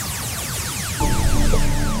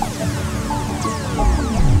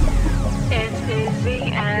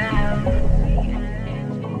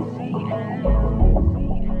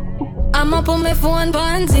I'ma put my phone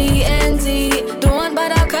on TNT. Don't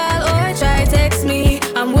bother call or try text me.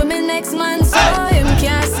 I'm with my next man so him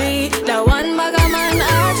can't see. That one bugger man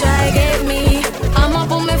I try get me. I'ma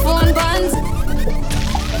put my phone on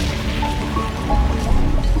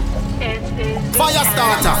Fire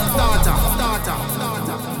starter.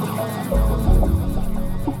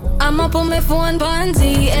 I'ma put my phone on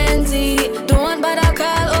TNT. Don't bother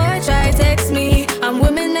call or try text me. I'm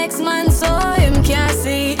with my next man so him can't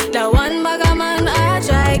see. That one bugger man I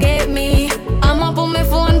try get me. I'ma put my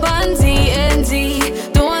phone on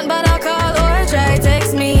TNT. Don't bother call or try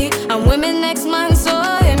text me. I'm with my next man so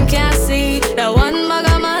him can't see. That one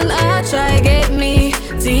bugger man I try get me.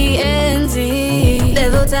 TNT.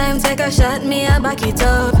 Devil time, take a shot, me I back it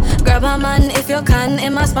up. Grab a man if you can,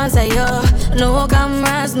 him a sponsor you. No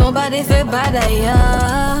cameras, nobody fi bother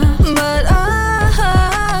you. But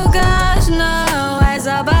oh gosh, no, I's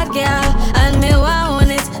a bad girl and me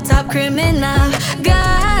want it, top criminal.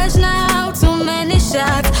 Gosh, now too many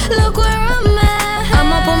shots. Look where I'm at.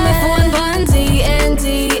 I'ma put my phone on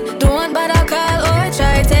TNT. Don't bother call or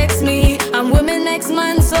try text me. I'm with my next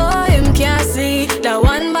man so him can't see. That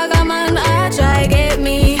one bugger man I try get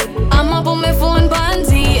me. I'ma put my phone on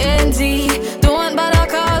TNT. Don't bother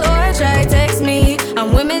call or try text me.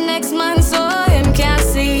 I'm with my next man so him can't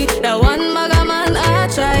see. That one bugger man I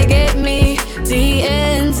try get me.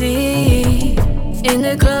 TNT. In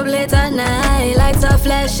the club late at night, lights are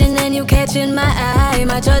flashing and you catching my eye.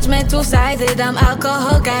 My judgment two-sided, I'm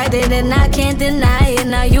alcohol guided and I can't deny it.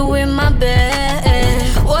 Now you in my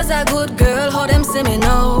bed. Was a good girl, how them see me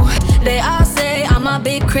know? They all say I'm a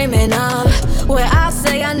big criminal. Where I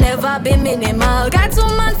say I never been minimal. Got 2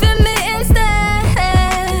 months for me instead.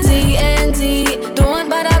 TNT, don't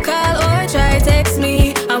bother call or try text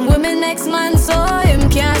me. I'm with my next man so him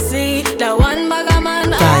can't see. That one bugger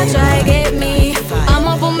man I try get me.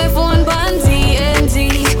 I'ma put my phone on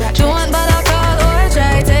TNT. Don't bother call or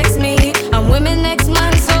try text me. I'm with my next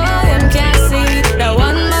man so him can't see. That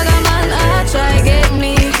one bugger man I try get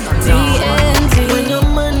me. TNT. When your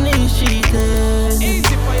money cheating,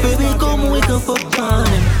 baby come wake up on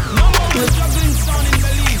him.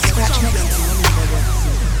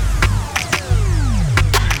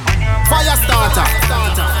 Fire starter.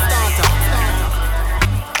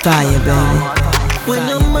 Fire, baby. When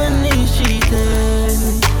your money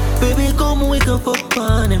cheating, baby come wake up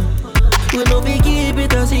on him. We no be keep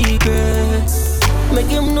it a secret. Make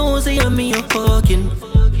him know say I'm me a fucking.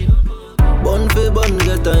 Bun for bun,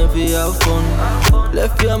 get time for have fun.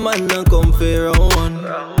 Left your man and come for round one.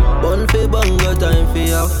 Bun for bun, get time for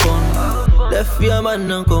have fun. Left your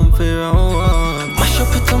man and come for round one. Mash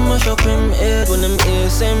up it and mash up him head. When him hear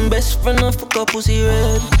same best friend and fuck a pussy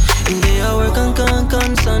red. In day I work and can't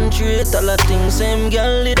concentrate. All the things same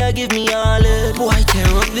girl did I give me all it. Boy tear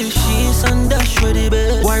up the sheets and dash with the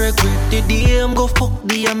bed. Why regret the DM go fuck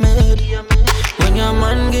the amid. When your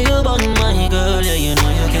man get you back my girl, yeah you know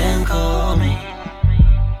you can call me.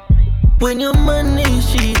 When your man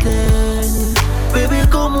is cheating, baby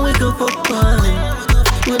come wake up on him.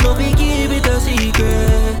 We no be keep it a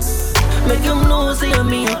secret. Make him know say I'm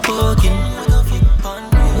me a fucking.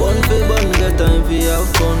 One for bun, get time for have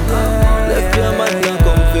fun. Left your man and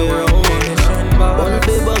come for round one. One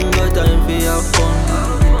for bun, get time for have fun.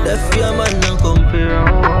 Left your man and come for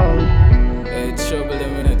round one. Hey, trouble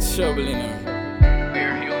them in a trouble, you know.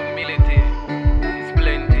 Where humility is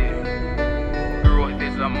plenty, growth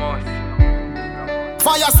is a must.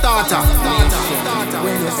 Fire starter.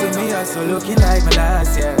 When you see me, I so looking like my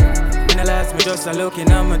last year. When I last, me just a looking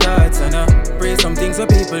at my thoughts. And pray some things so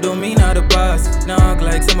people don't mean out the past. Knock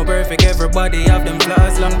like some perfect, everybody have them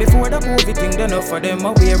flaws. Long before the COVID thing, done enough for them,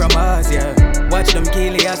 I wear a mask, yeah. Watch them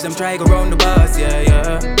kill it as them try go round the bus, yeah,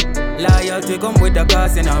 yeah. Loyalty come with the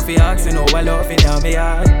cost, and I'm asking how I love in my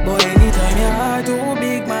heart. But anytime your heart too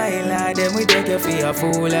big, my lad, then we take you for a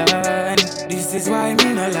fool. And this is why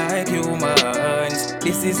me not like humans.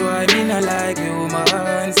 This is why me not like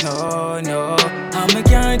humans. No, no. And me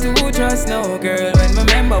can't do trust no girl when me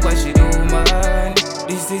remember what she do, man.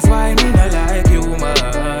 This is why me not like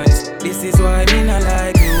humans. This is why me not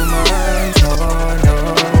like humans. No,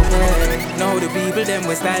 no, yeah. Now the people them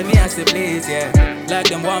will style me as a place, yeah. Like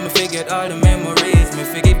them want me forget all the memories. Me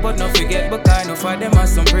forget but not forget, but kind of for them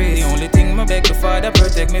as some praise. The only thing me beg the Father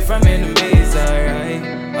protect me from enemies,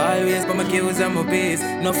 alright. Always for my kills and my base.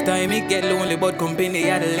 Enough time it get lonely, but company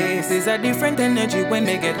at the lace. It's a different energy when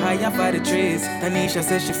they get higher for the trees. Tanisha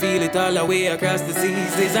says she feel it all the way across the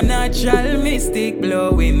seas. There's a natural mystic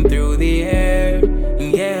blowing through the air,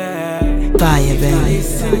 yeah. Fire, baby.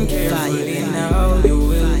 Listen carefully now, you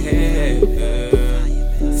will hear.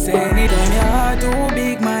 Say anytime your heart too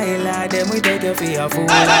big, my lad, them you feel a fool.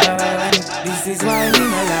 This is why me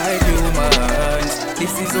no like humans.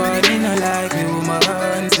 This is why me no like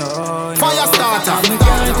humans. No, Fire starter. Me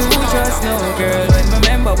can't do just no girl when me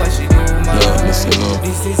remember what she do, man.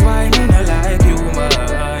 This is why me no like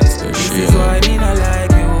humans. This is why me no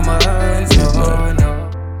like humans. No.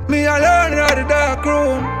 Me alone in the dark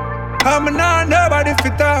room. I'm not nobody fi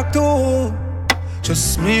talk to.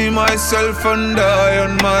 Just me, myself, and I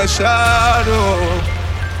on my shadow.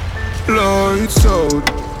 Lights out.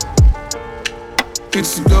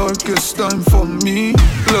 It's the darkest time for me.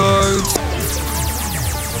 Lights.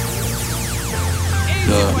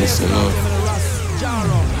 Yeah, listen up.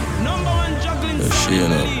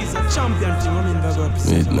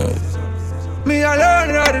 Midnight. Me alone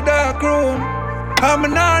in the dark room. I'm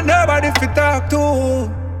not nobody fi talk to.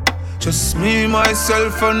 Just me,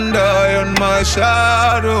 myself, and I on my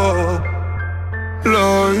shadow.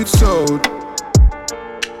 Lights out.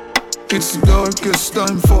 It's the darkest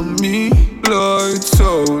time for me. Lights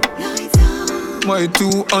out. My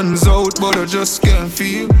two hands out, but I just can't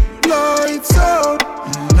feel. Lights out.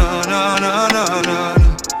 Na na na na na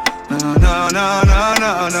na na na na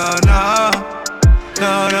na na na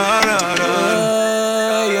na na na na.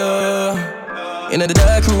 In the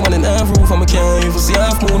dark room and in half roof, I'm a can't even see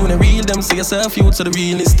half moon. When I read them, see yourself youth, so the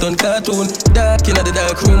realist done cartoon. Dark in the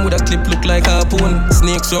dark room with a clip look like harpoon.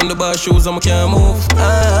 Snakes round the bar shoes, I'm a can't move.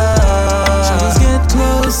 Shadows get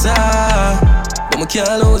closer, but me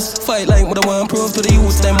can't lose. Fight like what I want prove to the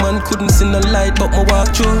youth. Them man couldn't see no light, but me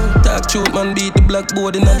walk through. Talk truth, man beat the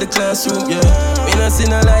blackboard in the classroom. Yeah, me not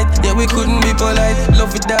see no light. Yeah, we couldn't be polite.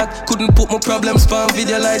 Love it dark, couldn't put my problems on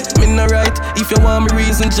video light. Me not right. If you want me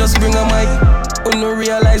reason, just bring a mic. When no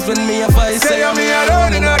realize when me a fight, say I'm me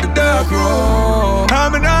alone in the dark room.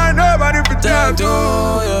 I'm not nobody for talk to.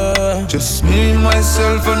 Yeah. Just me,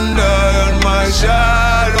 myself, and I on my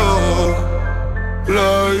shadow.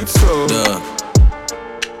 Lights out.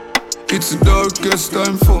 It's the darkest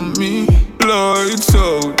time for me. Lights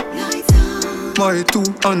out. My two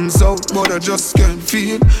hands out, but I just can't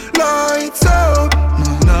feel. Lights out.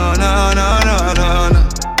 Na na na na na na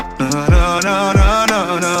na na na na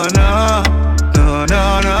na na na. Na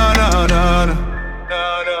na na na na na.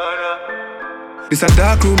 It's a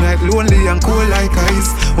dark room like lonely and cold like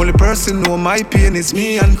ice. Only person know my pain is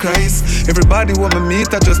me and Christ. Everybody want me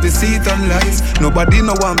meet, I just deceit and lies. Nobody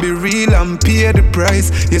no want be real and pay the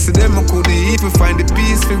price. Yesterday I couldn't even find the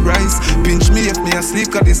peace for rise. Pinch me if me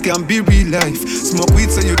asleep, cause this can be real life. Smoke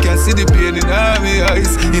weed so you can see the pain in my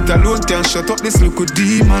eyes. It alone can shut up this look of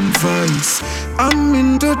demon voice. I'm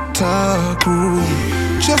in the dark room,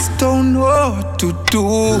 just don't know what to do.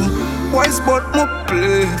 Wise but more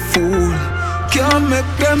playful, can't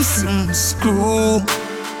make them seem screw.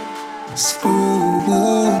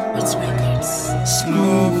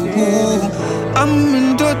 I'm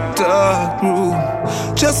in the dark room,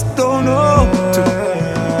 just don't know what to do.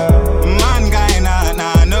 Mankind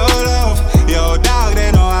nah no love. Yo dog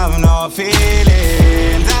they don't have no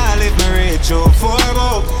feelings. I live me rich you for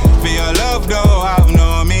both. For your love don't have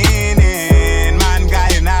no meaning.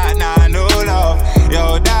 Mankind nah no love.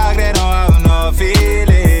 Yo dog they don't have no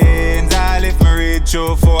feelings. I live me rich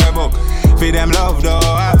you for both. For them love don't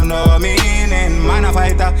have no meaning. Man a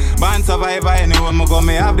fighter, born survivor. Anywhere me go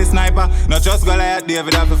me have the sniper. Not just Goliath,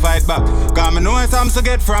 David have to fight back. Cause me know some to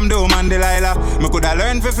get from Doom and Delilah. Me coulda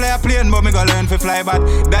learn fi fly a plane, but me go learn fi fly back.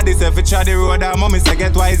 Daddy say fi try the road and mommy say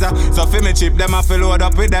get wiser. So fi me chip them a fi load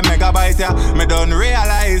up with them megabyte, yeah. Me don't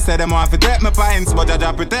realize say them want fi take me pints, but I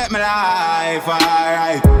just protect me life,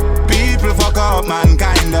 alright. People fuck up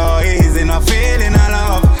mankind though, easy no feeling of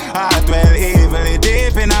love. Heart well evilly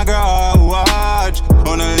deep in a grudge.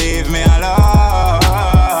 Wanna leave me alone.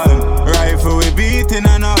 Rifle we beating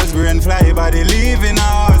on us, brain fly body leaving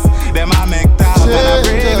us. Them a make talk and a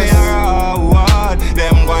bring me around.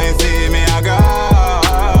 Them going see me a go.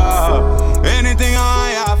 Anything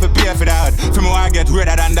I have to pay for that. For me I get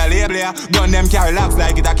redder than the label, yeah. Gun them carry locks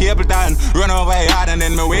like it a cable tan. Run over hard and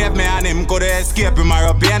then me wave me and him could escape him or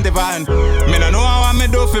up in the van. Me no know what me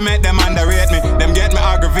do fi make them underrate me. Them get me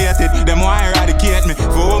aggravated, them want eradicate me.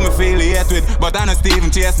 For who me feel hate with, but I no Steven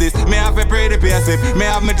chase this. Me have to pray the pace it, me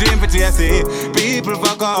have my dream for chase it. People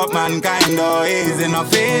fuck up mankind though, easy no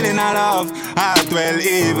feeling of love. Heart well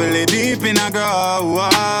evilly deep in a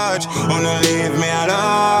grudge. Wanna leave me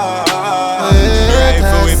alone.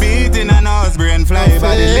 Rifle we beating on us, brain fly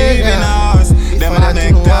body leaving us. Them a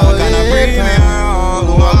make talk and a bring me around.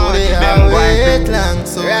 Them wait long,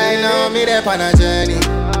 so right now me there on a journey.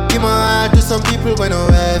 Give my heart to some people when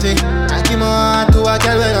I'm heavy. I give my heart to a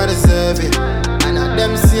girl when I deserve it. And at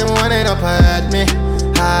them same one end up hurt me.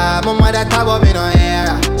 My mother talk about me no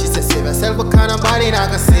era. She said said save yourself, but kind of body not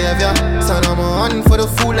gonna save ya. So I'm on for the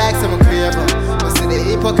fool like some craver. But see the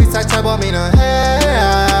hypocrites I chat about me no hey.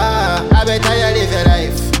 I better you live your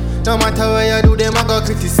life. No matter what you do, them I go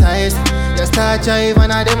criticize. You start drive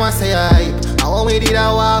and I them I say hype. And when we did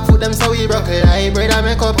a walk for them, so we broke a eye. Brother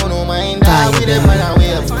make up on no mind, that with them and I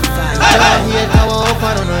wave. I don't hear how up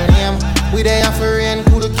on no name. We there for rain,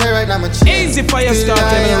 cool to carry on my chin. Easy fire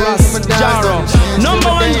starter, Ross Jaro. Number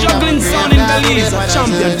one juggling sound in Belize, a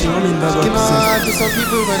champion. Give my heart to some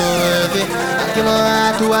people when I'm worth it. I give my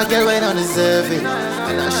heart to a girl when I deserve it.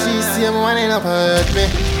 And now she see him wanting up hurt me.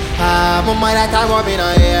 My mother talk about me no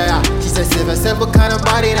hear ya. She said save yourself, but kind of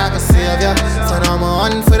body not gonna save ya. So now I'm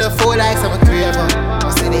on for the fool like some craver. I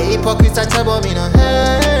say the hypocrites I talk about me no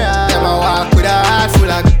hear ya. Them I walk with a heart full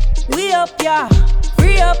of. We up ya,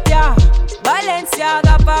 free up ya.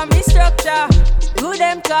 Balenciaga for me structure. Do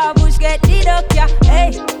them car bush get did up ya.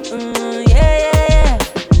 Hey, yeah.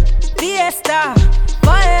 Fiesta,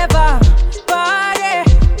 forever, party,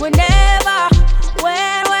 whenever,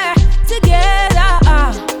 when we're together.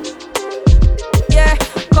 Yeah,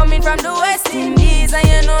 coming from the West Indies, and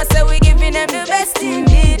you know, so we giving them the best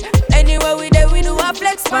indeed. Anywhere we there, we do a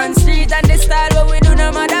flex on street, and the style what we do,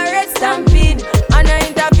 no matter red stampede. And I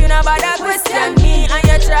interview nobody question me, and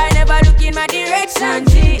you try never look in my direction.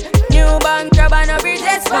 G, new bank crab and a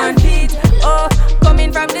bridges fan feet. Oh,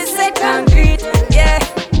 coming from the set concrete, yeah.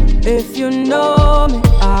 If you know me,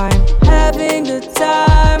 I'm having the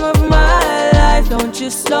time of my life. Don't you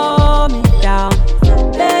slow me down,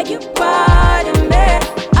 beg you pardon me.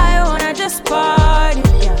 I wanna just party,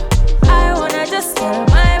 yeah. I wanna just tell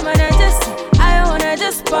my man I wanna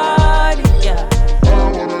just party, yeah.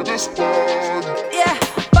 I wanna just party, yeah.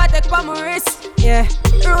 Patek on my wrist, yeah.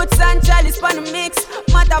 Roots and chalice on the mix.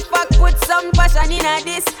 Matter of fact, put some passion in a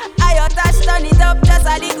this. I touch turn it up just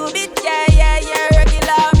a little bit, yeah.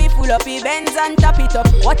 Regular me full up events and tap it up.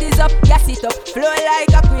 What is up? Gas it up, flow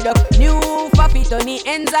like aqueduct. New Fafit on the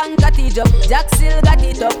ends and cut it up. Jack still got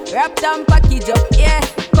it up, wrapped and package up, yeah.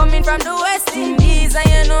 Coming from the West Indies, and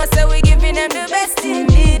you know, so we giving them the best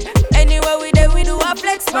indeed. Anywhere we there, we do a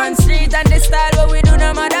flex on street, and the style what we do,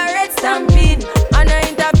 no matter red stampede. And I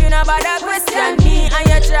interview nobody question me, and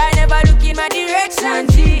you try never look in my direction.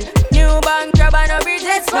 G, new bank crab and a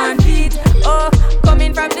bridges fan feet. Oh,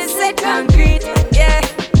 coming from the set concrete, yeah.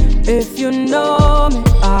 If you know me,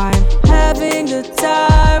 I'm having the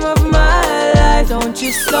time of my life. Don't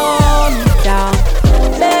you slow me down,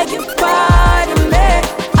 beg you pardon me.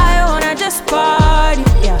 I wanna just party,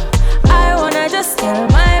 yeah. I wanna just tell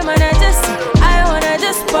my man I wanna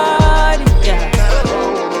just party, yeah.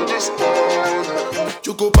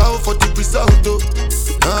 You go bow for the result, oh.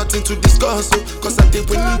 Nothing to discuss, oh. Cause I did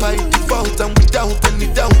win by default and without any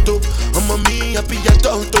doubt, oh. I'm a me happy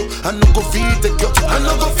adult, oh. I no go feed the girl,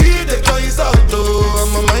 it's out, oh.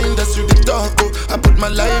 I'm a mind that's you the talk, oh. I put my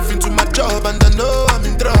life into my job and I know I'm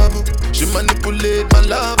in trouble. She manipulate my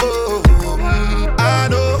love, oh. I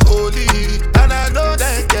know holy, and I know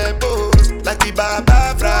that get boss. Like the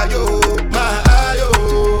Baba Frayo, my ayo,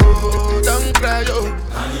 don't cry, yo.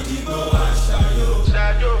 I need to go and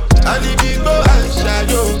shadow. I need to go and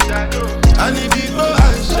shadow. I need to go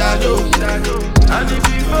and shadow. I need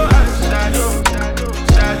to go and shadow. I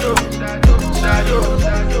need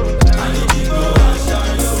to go and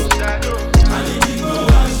shadow. I need to go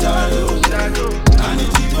and shadow. I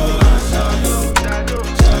need to go and shadow.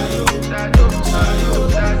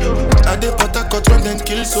 I dey put a cut when them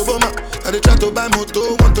kill Soboma. I dey try to buy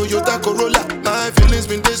moto, want Toyota Corolla. My feelings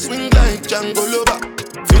been they swing like Django Lover.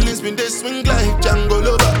 Feelings been they swing like Django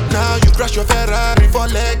Lover. Now you crash your Ferrari for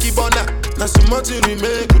Lucky Bona. Now so much you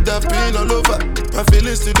remake could have been all over. My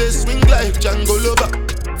feelings today swing like Django Lover.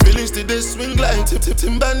 Feelings today swing like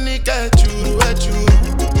Timbani at you.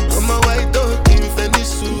 I'm a white dog in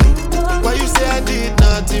Venice. Why you say I did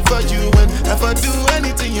nothing for you when if I do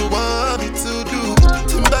anything you want me to do?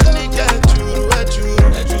 Timbani at you.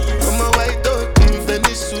 I'm a white dog in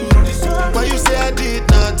Venice. Why you say I did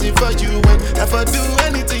nothing for you when if I do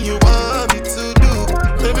anything you want me to do?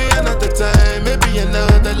 Maybe another time, maybe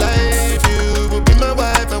another life. You will be my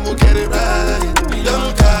wife and we'll get it right.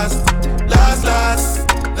 Don't cast, last.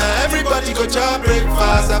 Now everybody go chop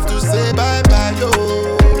breakfast. Have to say bye-bye, yo.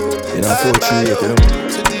 Bye-bye, yo.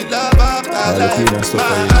 To the love of my life. My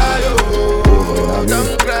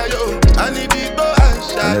don't cry, yo. I need people and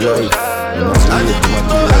shadow. I need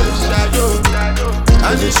people and shadow.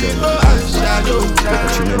 I need people and shadow.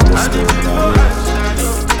 I need people and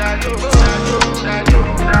shadow.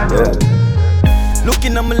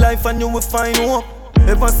 Looking at my life and you will find hope.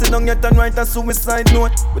 Ever sit down yet and write a suicide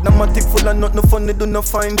note? With a matic full of nothing funny, do no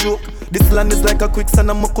fine joke. This land is like a quicksand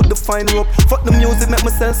and I could find rope. Fuck the music, make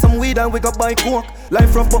me sell some weed and we got buy coke.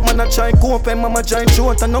 Life rough but man I try cope and mama giant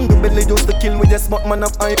short. And hungry belly used to kill me, yes but man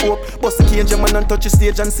have high hope. Bust the cage man and touch the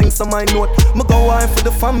stage and sing some high note. Me go wife for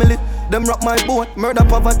the family, them rock my boat. Murder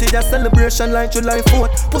poverty, their celebration like July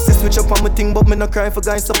 4th. Pussy switch up on me thing but me no cry for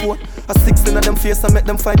guys support. A 16 of them face I make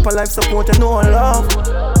them fight for life support. And no love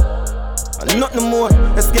and nothing more.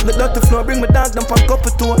 Escape the dirty floor, bring my dog them pan cup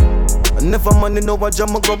of tour. I never money know what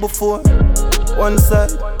jam I go before. One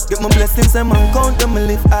side, get my blessings and man count them me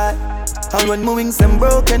live high. And when my wings them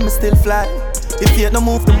broken, me still fly. If you no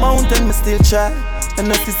move the mountain, me still try.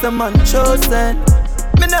 And I see some man chosen.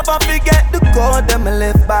 Me never forget the code them me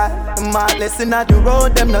live by. And my lesson at the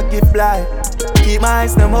road them not give fly. Keep my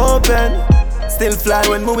eyes them open. Still fly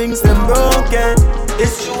when my wings them broken.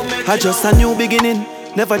 It's true, I just a new beginning.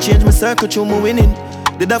 Never change my circle, through my winning.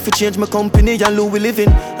 Did have to change my company and Louis living.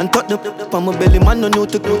 And tuck the up on my belly, man no new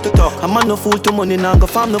to talk. A man no fool to money, now go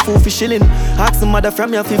farm no fool for shilling. Ask the mother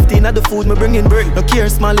from your 15 of the food me bringing. No care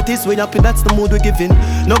small it is, we happy that's the mood we giving.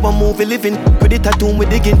 No one move we living, with the tattoo we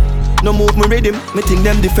digging. No move me rhythm, me think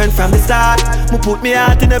them different from the start. Me put me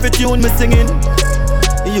heart in every tune me singing.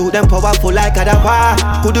 You them powerful like a war.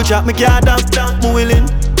 Could you drop me car down, me willing.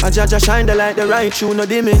 I judge shine the light, the right tune no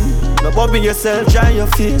dimming. No bobbing yourself, dry your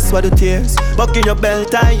face, what the tears. Bucking your belt,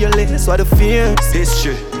 tie your lace, what the fears.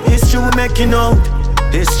 History we making out.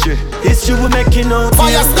 History we making out.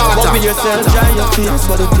 Fire starter. Bobbing yourself, dry your face,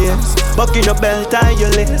 what the tears. Bucking your belt, tie your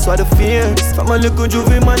lace, what the fears. From a little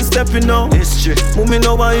juvie man stepping out. History, moving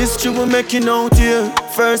over history we making out, yeah.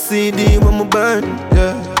 First CD when me burn,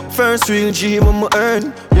 yeah. First real G when me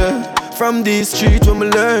earn, yeah. From this street when me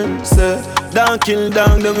learn, say down kill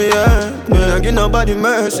down them me earn. Me not give nobody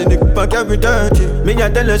mercy, the pack every dirty. Me a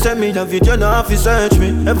tell you say me have it, you know have to search me.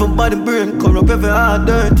 Everybody brain corrupt, every heart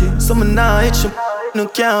dirty. So me nah itch you, no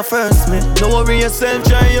can't first me. No worry yourself,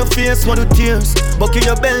 dry your face for the tears. Buckle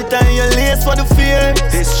your belt and your lace for the fear.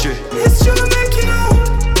 History we making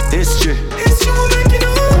out. History we making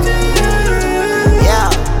out, yeah.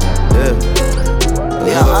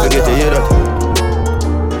 Never forget to hear that.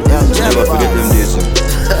 Never forget them days.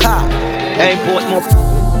 Hey, Portmore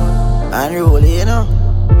and roll, you know.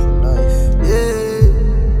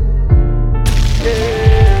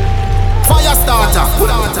 Fire starter.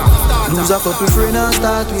 Lose a couple friends and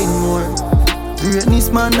start with more. Greatness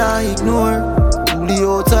man I ignore. The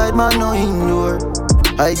outside man no indoor.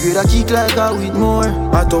 I grade a kick like a with more.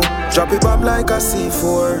 I don't drop it up like a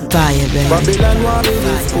C4. Fire, baby. Babylon want me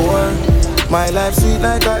live poor. My life sweet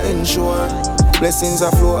like a ensure. Blessings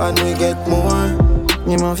are flow and we get more.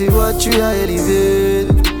 You ma fi watch you a elevate.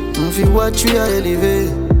 You fi watch you a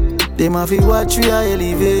elevate. They ma fi watch you a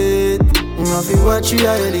elevate. You ma fi watch you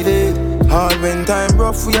a elevate. Hard when time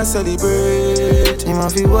rough we a celebrate. You ma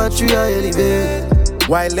fi watch you a elevate.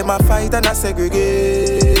 While them a fight and a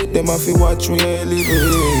segregate. They ma fi watch you a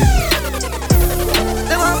elevate.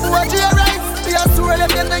 They ma fi watch you a rise. We a swirl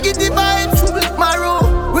them negative vibes.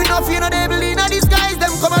 Maroon, we no fear no devil in a disguise.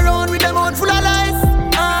 Them come around with them own full of lies.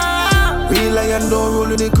 Real lion don't roll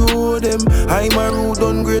with the crew them. I'm a rude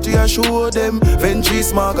done great to show them. Ventry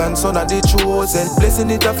smog and son of the chosen. Blessing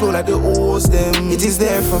it a flow like the hose them. It is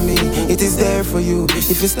there for me, it is there for you.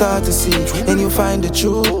 If you start to see, then you find the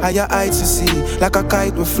truth. Higher heights you see, like a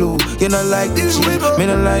kite we flew. You not like the G, me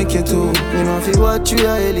not like you too. You know fi watch you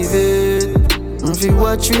a elevate. You fi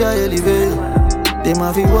watch you a elevate. They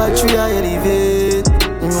ma fi watch you a elevate.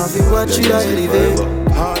 You ma fi watch you a elevate.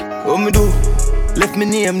 What me do? Left me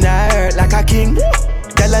name na hurt like a king.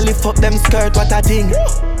 Girl I lift up them skirt, what a thing.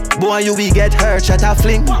 Boy you we get hurt, shut a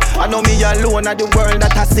fling. I know me alone at the world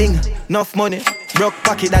that I sing. Enough money, broke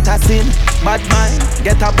pocket that I sin. Bad mind,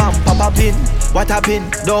 get a bump, pop a pin. What a pin,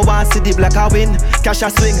 don't want see the black a win. Cash a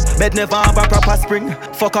swing, bed never have a proper spring.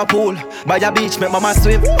 Fuck a pool, by a beach, make mama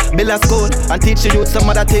swim. Build a school, and teach the youth some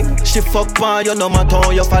other thing. She fuck pan, you no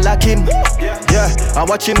matter you fall like him. Yeah, I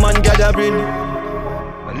watch him man gathering.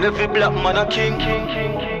 And every black man a king.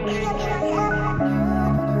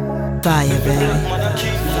 Fire, baby.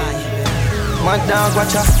 Man dog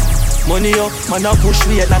watch a money up, man a push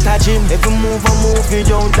weight like a gym. Every move I move, me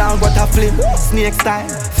down down what a flim. Snake style,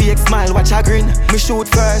 fake smile, watch a grin. Me shoot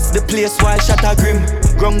first, the place while shot a grim.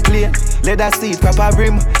 Ground clear, leather seat, proper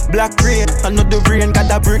brim. Black rain, another rain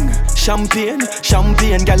gotta bring. Champagne,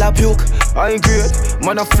 gala puke. High grade,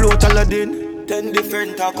 man a float Aladdin. 10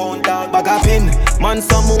 different account, dog, bag a pin. Man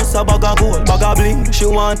some moose, a bag a gold, bag a bling. She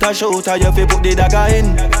want a shout, I have to put the dagger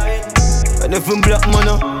in. And if I'm black man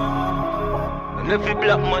and every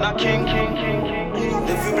black man a king.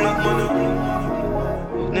 Every black man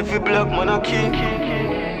If you block, man, I keep.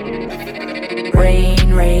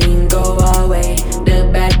 Rain, rain, go away. The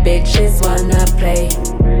bad bitches wanna play.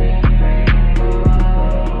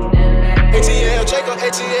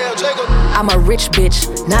 I'm a rich bitch,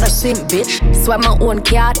 not a simp bitch. Swipe my own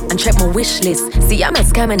card and check my wish list. See, I'm a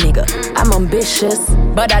scammer nigga, I'm ambitious,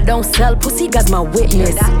 but I don't sell pussy, God's my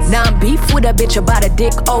witness. Now I'm beef with a bitch about a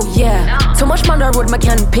dick, oh yeah. Too much man the road, my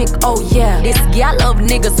can pick, oh yeah. This gal love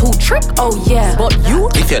niggas who trick, oh yeah. But you,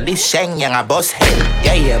 if you're this sheng, young a boss head.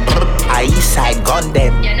 Yeah, yeah, brr. I east side gun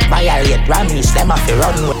them. Violate Rammies, them off the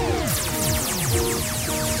runway.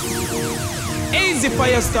 Easy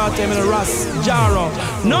fire start time in a Ras Jaro.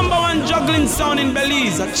 Number one juggling sound in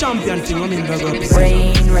Belize. A champion thing, I mean,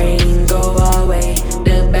 rain, rain, go away.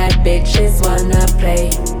 The bad bitches wanna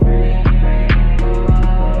play.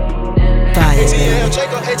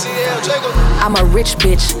 I'm a rich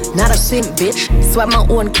bitch, not a simp bitch. Swipe my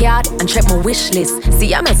own card and check my wish list.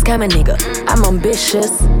 See, I'm a scammer nigga, I'm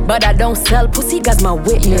ambitious, but I don't sell pussy, God's my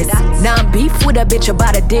witness. Now I'm beef with a bitch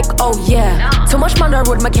about a dick, oh yeah. Too much man the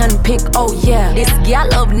road, my can pick, oh yeah. This gal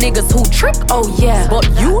love niggas who trick, oh yeah. But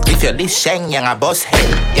you, if you're this sheng, young a boss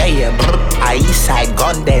head. Yeah, yeah, brr. I east side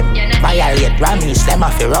gun them. Violate Rammies, them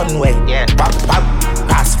off the runway. Yeah, pop, pop.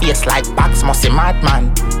 Pass face like backs, must be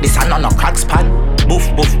madman. This a no cracks pad. Boof,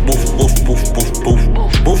 boof, boof, boof, boof, boof, boof.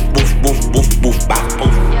 Boof, boof, boof, boof, boof, back,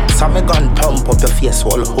 boof. So me gun thump up your face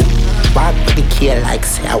wall hook. Bad with the kill like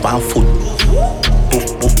say I want food.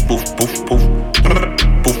 Boof, boof, boof, boof, boof.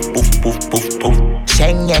 Boof, boof, boof, boof, boof.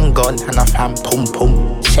 Sheng yang gun and a fam pum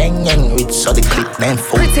pum. Sheng yang rich so the clip name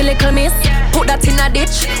full. Pretty little miss, put that in a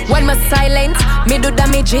ditch. When my silent, me do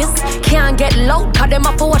damages. Can't get loud, cause them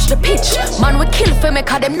have to watch the pitch. Man we kill for me,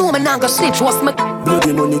 cause them know me not go snitch. What's my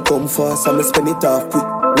bloody money come fast, and me spend it off quick.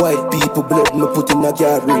 White people blood, me put in a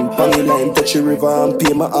gathering. Pangy line, touch the river and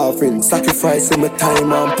pay my offering. Sacrificing my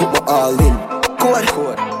time and put my all in. Code.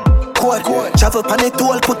 Travel pan it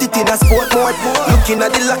all, put it in a sport mode. Looking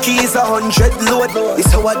at the lucky is 100 load.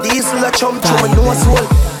 It's how a diesel a chump through my nose hole.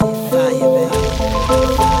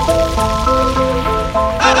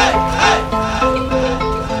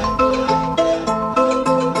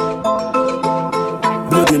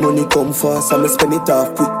 Bloody money come fast, and me spend it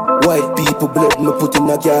off quick. White people blood, me put in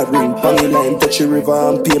a gathering. Pangy line, touch the river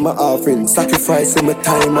and pay my offering. Sacrificing my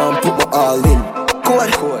time and put my all in.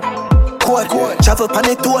 Code. Travel pan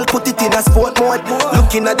it all, put it in a sport mode.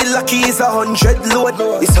 Looking at the lucky is 100 load.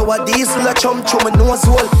 It's how a diesel a chump through my nose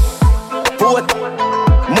hole. Boat,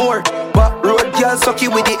 more, but road girl sucky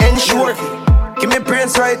with the ensure. Give me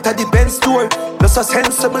brains right at the Benz store. No so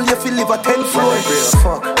sensible if you live a 10th floor.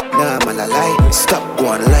 Fuck, nah man I lie. Stop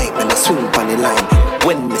going light when I swing on the line.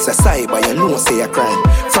 When miss a cyber you know say a crime.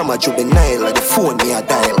 From a juvenile or the phone me a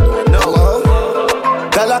dial. No.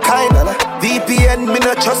 Dollar kind, VPN, me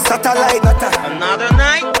no trust satellite. Another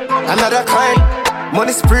night, another kind.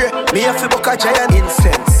 Money spray, me a fi book a giant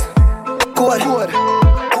incense. Code.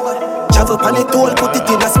 Travel pan it all, put it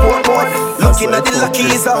in a sport mode. Looking at the lucky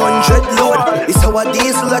is 100 load. It's how a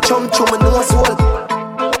diesel a chump through my nose hole.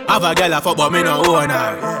 Have a girl a fuck but me no own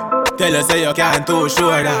her. Tell her say you can't too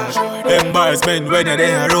sure that. Embarrassment when you're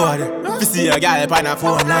there road. You see a girl pan a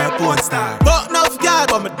phone like a porn star. Fuck enough girl,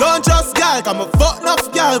 but me don't trust girl. Cause me fuck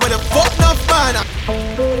enough girl, but I fuck enough man.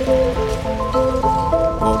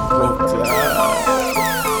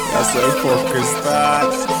 That's a fucking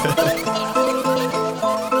start.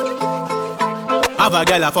 Have a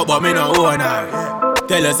girl a fuck but me no own her.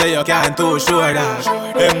 Tell her say you can't too sure that.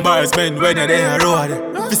 Embarrassment when you're there road.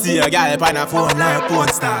 You see a girl pan a phone like a porn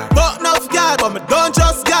star. Fuck enough girl, but me don't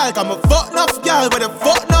trust girl. Cause me fuck enough girl, but I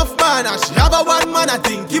fuck enough man. And she have a one man, I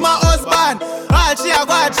think he my husband. All she have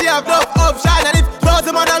got, she have enough option. And if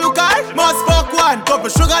 1,000 man a look at her, must fuck one.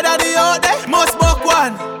 Couple sugar daddy out there, must fuck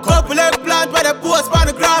one. Couple eggplant by the post on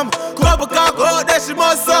the gram. Couple cock out there, she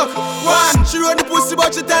must suck one. She run the pussy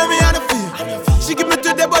but she tell me how to feel. She give me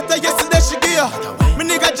to the butter, yesterday she give her. Me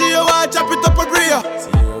nigga Gio want chop it up a rear.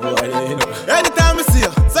 Anytime I see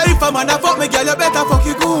her. So if a man a fuck me girl, you better fuck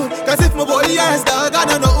you good. Cause if my body is dog, I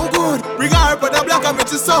don't know good. Bring her up on the block and make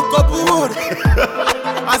she suck up wood.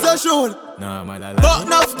 As I should. Nah, man, I like fuck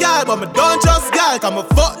enough girl, but me don't trust girl. Cause me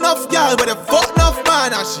fuck enough girl, but I fuck enough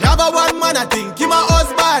man. And she have a one man, I think he my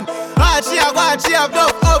husband. All she have got, she have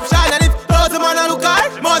enough option. And if 1,000 man a look at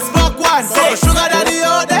her, must fuck one. Couple sugar daddy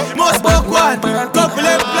out there, must fuck one. Couple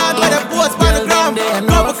eggplant by the post on the gram.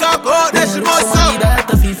 Couple cock out there, she must suck.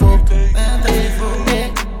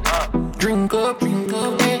 Drink up,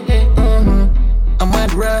 I'm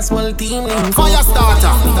at Roswell team. Fire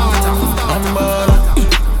starter. I'm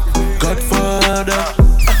Godfather.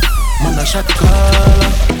 Man a shot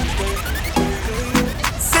caller.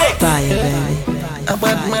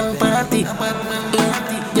 bad man party.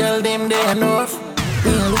 Girl, them they enough.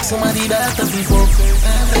 Me look somebody that a be fuck.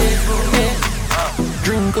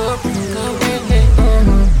 Drink up.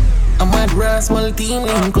 I'm mad brass, whole team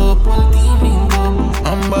link up.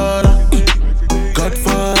 I'm baller,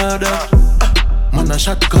 Godfather. Man a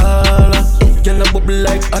shot caller. Girl a bubble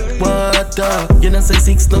like hot water. You know say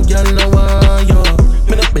 6, no girl no want yo.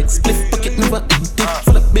 Me no beg split pocket never empty.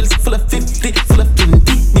 Full of bills, full of 50, full of 20.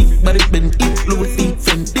 Big body Bentley, Louis V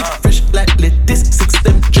Fendi. Fresh like lettuce, 6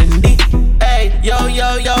 them trendy. Hey, yo,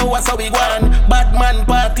 what's how we want? Bad man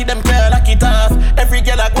party, them girl lock it off. Every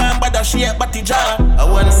girl a go and bad a shape body jar. I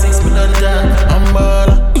want a 6 million jar. I'm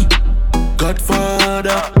baller,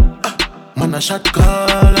 Godfather. Man a shot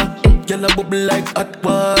caller. Girl a bubble like hot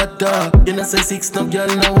water. You know say 6, no girl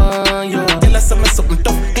no want yo. Tell us some something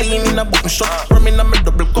tough. Clean in a button shot. Rum in a me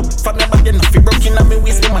double cup. From me body no fi broke in a me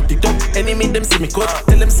waist me matty up. Enemy them see me cut.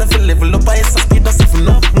 Tell them say fi level up. I say speed us if you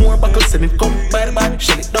know. More buckles send it come. Bad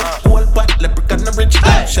shell it down. Whole pot leprechaun no rich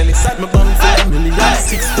guy. Shell it side me bang for a million.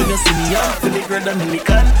 6 to you see me on. Feel it red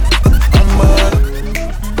American. I'm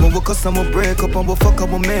bad. When we cuss and we break up and we fuck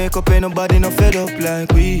and we make up. Ain't nobody no fed up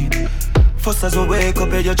like we. First as we wake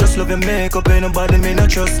up, you just love your makeup. Ain't nobody me no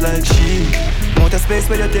trust like she. Mount a space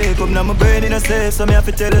where you take up, now my brain in a safe. So me have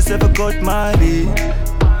to tell yourself I cut my beat.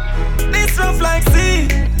 This rough like sea,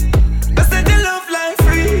 I said you love like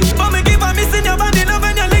free. But me keep on missing your body love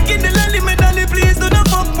and you're licking the lolly. Me dolly please do not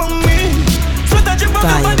fuck on me. Sweat a drip on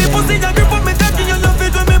your body, pussy you grip up me cocky. You love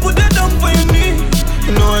it when me put that down for your knee.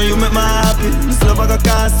 You know you make me happy, this love I got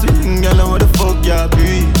can't swing. Girl, know what the fuck you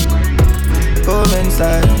be. Come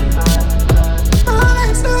inside.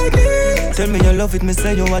 Tell me you love it, me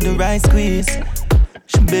say you want the right squeeze.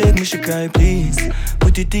 She beg me, she cry please.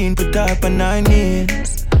 Put it in, put up on 9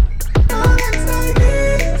 knees.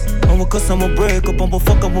 And we cuss and we break up and we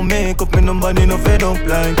fuck and we make up. Me nobody no fed up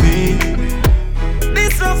like me.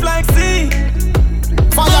 This rough like sea.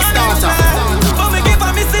 Fire starter. But me keep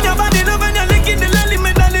on missing your body love and you're licking the lolly.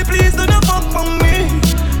 Me dolly please do not fuck for me.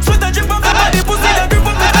 Sweat a drip off your body, pussy that grip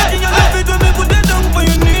up me cocky. You love it when me put that down for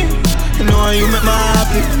your knee. You know how you make me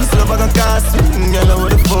happy. This love I got can't swing. Girl,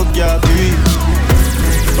 what the fuck you be?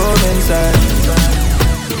 Come inside.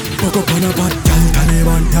 Fuck up on a bad girl,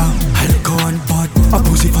 Taliban, yeah. Alcohol and bad. A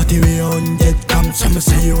pussy fatty way on dead cam. Some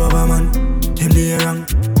say you have a man. Him the wrong.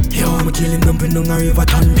 Yo, I'm killing them in the river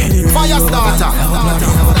ton. Fire starter.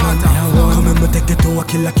 Come and take it to a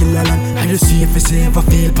killer land. And you see if it's ever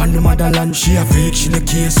feel pan the motherland. She a freak, she no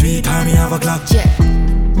care sweet. Time me have a clock.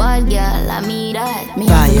 Bad girl, I mean that. Me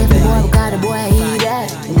have to let the boy, because the boy hear that.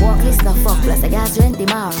 The walk list no fuck, plus I got 20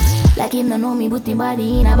 more. Like him no know me, put him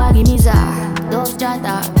body in a baggy mizar. Dove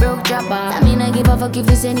chatter, broke chopper. I mean I give a fuck if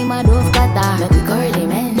you send him a dove cutter. Make me curly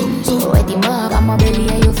man, so wet him up. I'm a belly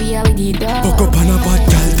and you feel with the dog. Fuck up on a bad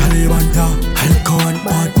girl, Taliban, yeah. Alcohol and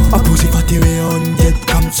bad. A pussy fatty way on dead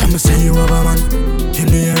cam. Some say you have a man. Him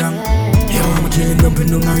the wrong. Yo, I'm killing them in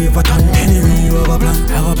the river ton. Anyway, you have a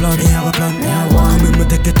plan, me have a plan. Come in, me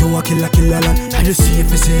take it to a killer land. And you see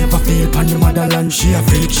if it's ever feel pan the motherland. She a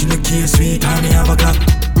freak, she no care sweet. Time me have a clock.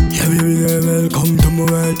 Yeah, baby girl, welcome to my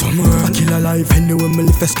world. I kill a life anyway, me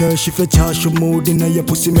live a skirt. She feel charge your mood in your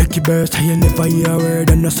pussy, make you burst. I never hear a word,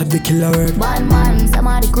 and that's a big killer word. Bad man,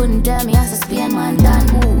 somebody couldn't tell me as a Spain man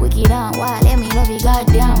done. Ooh, wicked and wild, let me love you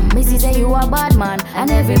goddamn. Missy say you a bad man,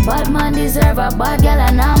 and every bad man deserve a bad girl,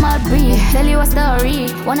 and I'm a breed. Tell you a story,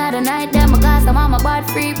 one of the night them because the mama bad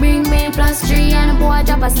freak. Bring me +3 and the boy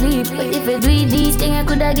drop asleep. But if it do these things, I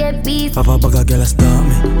coulda get beat. Papa bag a girl a start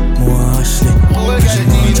me, more Ashley. She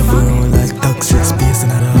want to burn like toxic space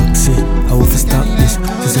in a oxy. I will stop this,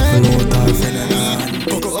 she said for low tar fella.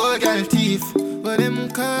 Oh girl thief, but them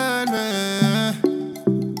call me.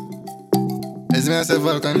 Is me a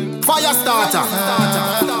Vulcan? Fire starter.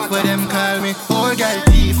 But them call me oh girl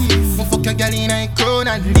thief. Fuck your girl in a crown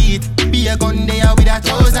and lead. Be a gun there with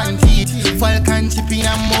 1,000 teeth. Vulcan chip in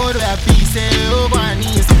a mode where piece over her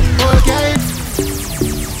knees. Oh girl.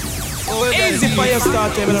 Easy fire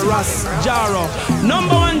starter with a Ras Jaro.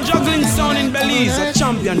 #1 juggling sound in Belize. A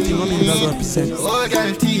champion team, I mean that represent. Oh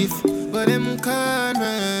girl thief, but them call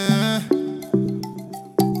me.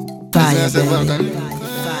 Fire, baby.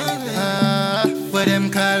 But them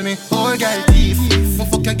call me oh girl thief.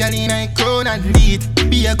 Fuck your girl in a crown and lead.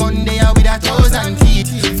 Be a gun there with 1,000 teeth.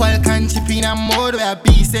 Vulcan chip in a mode where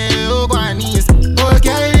piece over her knees. Oh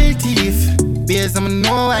girl thief. Beers, I'ma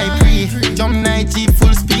know I pre. Jump night Jeep,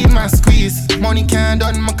 full speed, my squeeze. Money can't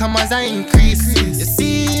done, my come as I increase. You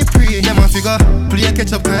see I pray. Them a figure, play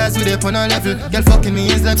catch up cause we dey on a level. Girl fucking me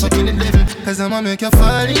is like fucking the devil. Cause I'ma make you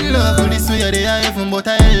fall in love. But this way they are heaven, but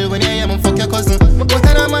I hell when you hear me fuck your cousin. But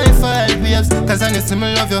I know my fault, babes, cause I know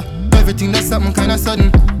me love you. Everything that's something kinda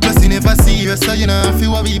sudden. Plus you never serious, so you know if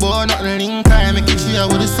you worry about nothing link time, make it share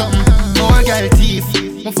with something. Oh girl thief,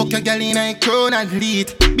 me fuck your girl in a crown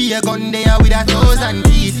athlete. Be a gun there with 1,000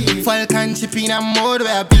 teeth. Falcon chip in a mode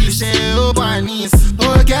where beef share up on knees.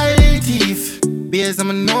 Oh girl thief, beers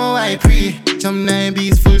I'ma know I pray. Jump 9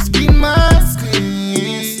 beats full spin my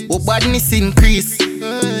screen. Oh badness increase.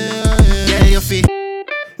 Yeah you feel.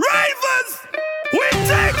 Ravens, we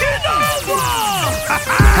taking over.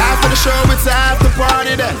 After the show, it's after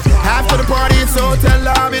party then. After the party, it's hotel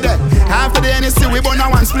lobby then. After the NSC, we burn a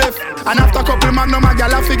one spliff. And after couple magnum, a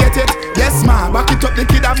gal, I forget it. Yes, ma, back it up, the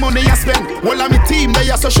kid have money you spend. Whole of me team, they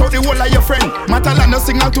so show the whole of your friend. Matalan no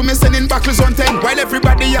signal to me, sending back on 10. While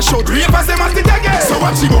everybody you show, ravers, them at it again. So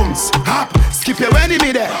watch you bones, hop, skip your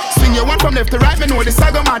enemy there. Swing your one from left to right, me know the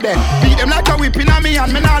saga my then. Beat them like a whipping on me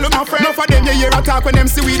and me nah look my friend. Enough of them, you hear a talk when them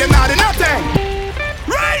see we, them not do nothing.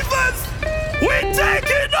 Ravens, we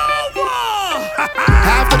taking over.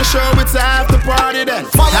 After the show, it's after party then.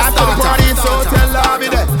 After the party, it's hotel lobby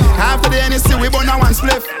then. After the NSC, we burn a one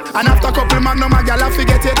spliff. And after couple magnum, a gal, I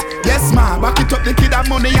forget it. Yes, ma, back it up, the kid have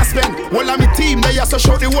money you spend. Whole of me team, they so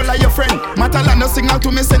show the whole of your friend. Matalan no signal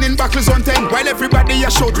to me, sending back on 10. While everybody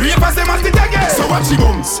you show, ravers, them at it again. So watch you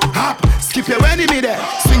bones, hop, skip your enemy there.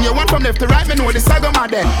 Swing your one from left to right, me know the saga my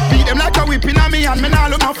then. Beat them like a whipping on me and me nah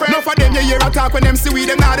look my friend. Enough of them, you hear a talk when them see we,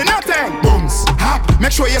 them not do nothing. Booms, hop,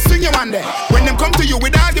 make sure you swing your one there. When them come to you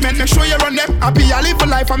with argument, make sure you run them. Happy, I live for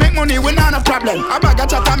life, I make money, we not a problem. I bag a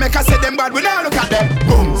chat and make I say them bad, we not look at them.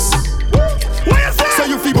 Booms, so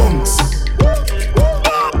you feel booms.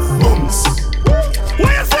 Booms,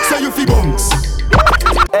 so you feel booms.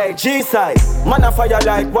 Hey, G-side, man a fire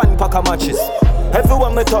like one pack of matches.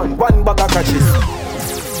 Everyone me turn, one bag of catches.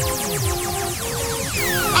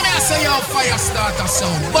 I mean I say your fire starter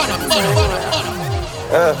sound. Burn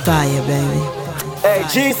up. Fire, baby. Hey,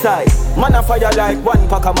 G-side, man a fire like one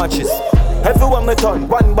pack of matches. Everyone me turn,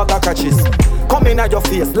 one bag of catches. Come in at your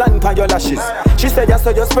face, land on your lashes. She said you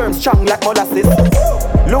saw your sperm strong like molasses.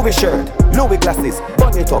 Louis shirt, Louis glasses.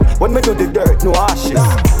 Burn it up, when me do the dirt, no ashes.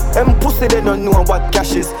 Them pussy they don't know what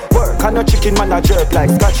cash is. Work and no chicken man a jerk like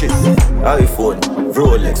scratches. iPhone,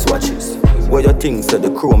 Rolex watches. Where your things said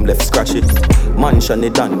the chrome left scratches. Mansion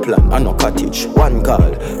it done plan and no cottage. One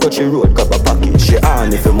call, touch the road grab a package. She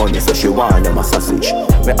on if the money so she want them a sausage.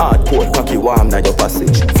 Me hard cold cocky warm na your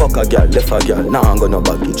passage. Fuck a girl, left a girl, now I'm gonna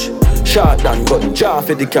baggage. Shot and gun, jar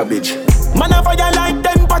for the cabbage. Man a fire like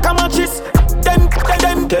 10 pack of matches. 10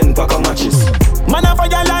 pack of matches. Man a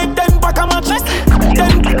fire like 10 pack of matches.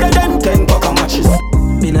 10 pack of matches.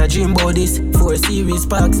 Been a dream about this. 4 series,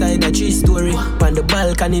 parkside, a 3 story. On the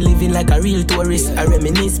balcony, living like a real tourist. I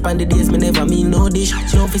reminisce on the days me never mean no dish.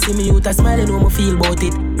 Now if you see me out a smile, you know me feel about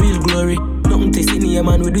it. Real glory. Nothing to see me,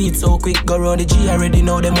 man, we do it so quick. Go round the G already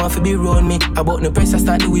know them want to be round me. About no press, I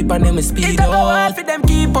start the whip and them a speed up. It go hard for them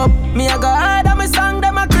keep up. Me I go hard and my song,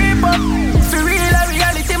 them a creep up. For real, a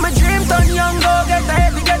reality, my dream turn young. Go get a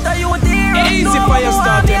heavy, get a youth hero. Easy fire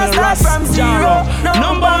starter and Ras Jaro.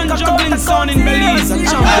 Number 1 juggling sound in Belize. A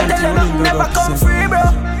champion. Never come free, bro.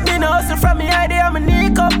 Me no hustle from me idea, I'm a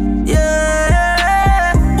nick up.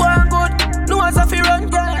 Yeah, one good, no one's a fi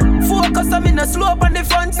run. Focus on me no slope on the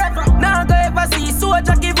front. Now go ever see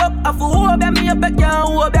soldier give up. I for hope me up, I can't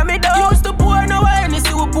hope me down. Used to pour no any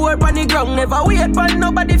see we pour on the ground. Never wait for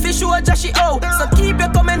nobody fi show just she out. So keep your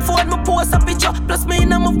comment forward, me post a picture. Plus me in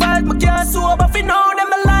my vibe, me can't sober fi now them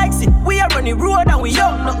me likes it. We are on the road and we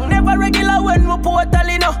young. Nothing never regular when we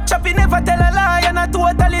totally no. Choppy never tell a lie and I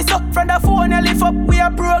totally so. From the phone you lift up, we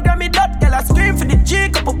are program it up. Girl I scream for the G,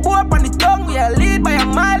 couple pour on the tongue. We are lead by a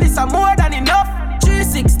mile, it's a more than enough.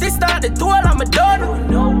 360 start the tour, I'm done.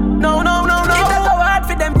 No. It don't go hard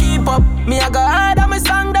for them keep up. Me I go hard and my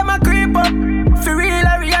song, them a creep up. For real,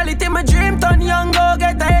 a reality, my dream turn young. Go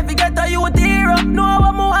get a heavy, get a youth hero. No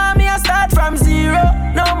one more me, I start from zero.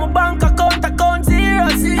 Now my bank account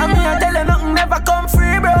zeros. And me I tell you nothing never come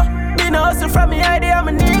free, bro. Me no hustle from me idea, I'm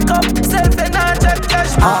a nick up. Self and I check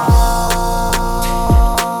cash.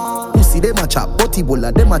 You see them a chop, body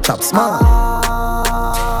bola, them a chop smart.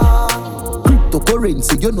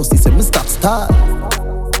 Cryptocurrency, you know see me stop start.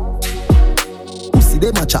 You see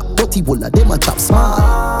them a chop, body bola, them a chop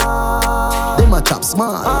smart. Them a chop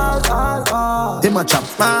smart. Them a chop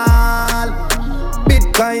smart.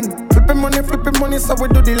 Bitcoin, flipping money, so we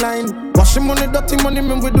do the line. Washing money, dirty money,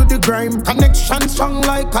 man, we do the grime. Connection strong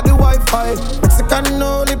like a the Wi-Fi. Mexican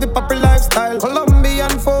no live the poppy lifestyle. Colombian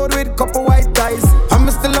food with couple white guys. I'm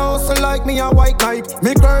still also like me a white knight.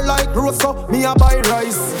 Me girl like Rosa, me a buy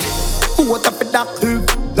rice. What up with that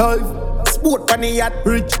life? Sport on the yacht,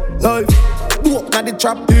 rich life. Walk na the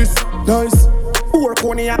trap, this nice. Work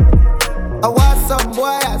on the yacht. I want some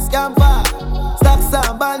boy a scamper. Stack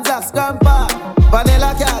some bands a scamper.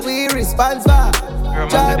 Vanilla cat, we response for.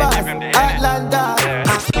 Drivers, Atlanta.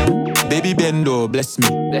 Baby Bendo, bless me.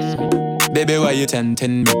 Baby, why you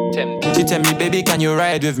tempting me? She tell me, baby, can you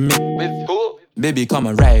ride with me? With who? Baby, come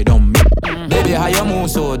and ride on me. Baby, how you move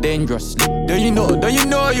so dangerously? Don't you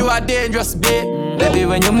know you are dangerous, babe? Baby,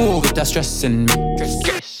 when you move, it's stressing me.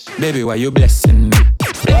 Baby, why you blessing me?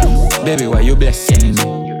 Baby, why you blessing me?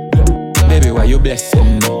 Baby, why you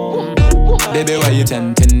blessing me? Baby, why you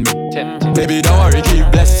tempting me? Baby, don't worry, keep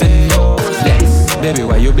blessing me. Bless. Baby,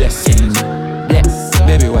 why you blessing me? Bless.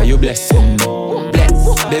 Baby, why you blessing me?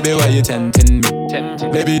 Bless. Baby, why you tempting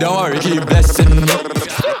me? Baby, don't worry, keep blessing me.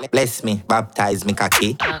 Bless me, baptize me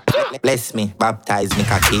kaki. Bless me, baptize me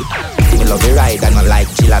kaki. Me love you ride and I like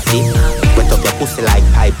jalopy. Wet up your pussy like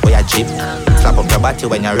pipe or your jeep. Slap up your body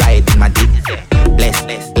when you ride in my deep. Bless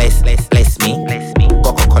me.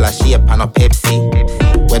 Coca-Cola shape and a Pepsi.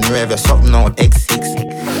 When you have something on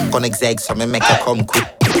X6. Connect eggs so me make you come quick.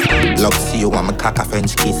 Love see you want me cock a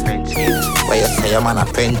French kiss. Where you say I'm an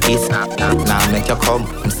apprentice. Now make you come,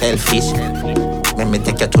 I'm selfish. Let me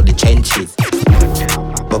take you to the trenches.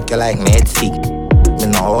 Book you like med sick. Me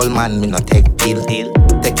no old man, me no take pill.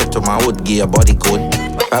 Take you to my hood, give your body good.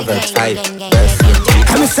 Proverbs 5, verse 18.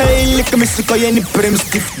 I'm saying, lick me sick, I any prim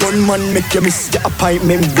stiff gun man, make you miss your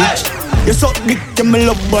appointment, bitch. You suck dick, you me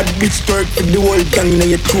love bad bitch. Twerk with the whole gang, now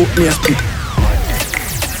you throat me a spit.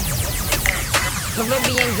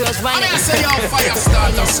 Caribbean girls running. I say y'all fire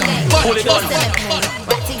starter some. Pull it on.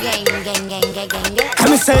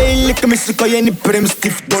 I'm saying, lick me sick, I any prim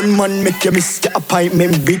stiff gun man, make you miss your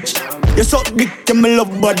appointment, bitch. You suck dick, you me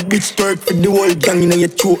love bad bitch. Twerk with the whole gang, now you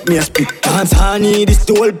throat me a spit. Dance honey, this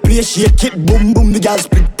the whole place, shake it, boom boom, the girl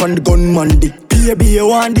split on the gunman dick. Baby, you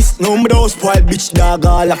want this? No, me don't spoil bitch, dog.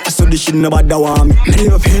 All after so this shit nobody want me. Me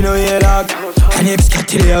never pay no yeah, dog. And if it's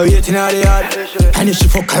till you waiting at the yard. And if she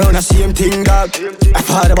fuck around, the same thing, dog. I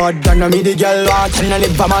thought about that, now me the girl walk and I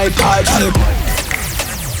live by my part.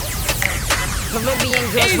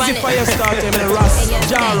 Easy fire starter, man, Ras,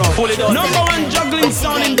 Jaro. Number one juggling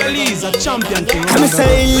sound in Belize, a champion king. I'm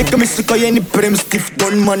saying, lick me sick, I any prim stiff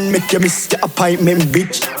gun man, make you miss your appointment,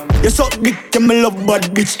 bitch. You suck dick, you me love bad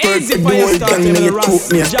bitch. Twerk with the whole gang, now you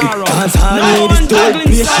throat me a spit. Dance honey, this the whole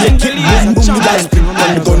place, shake it, boom boom, the guy split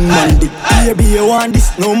on the gunman dick. Baby, you want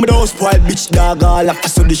this? No, me don't spoil bitch, dog. All after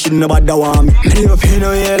so this shit nobody want me. Me never pay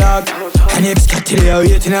no yeah, dog. And if it's till you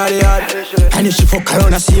waiting at the yard. And if she fuck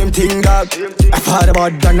around, the same thing, dog. I thought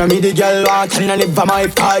about that, now me the girl walk and I live by my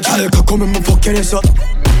part. Girl, come and me fuck your ass up.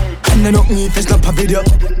 And I don't need to snap a video.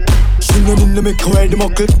 She know in the make her wear the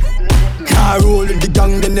muckle. I roll in the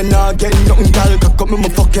gang, then I get nothing. Girl, come and me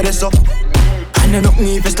fuck your ass up. And I don't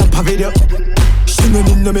need to snap a video. She know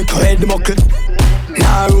in the make her wear the muckle.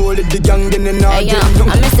 Nah, roll it the gang, then I get nothing.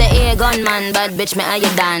 I'm Mr. A gunman, bad bitch, me how you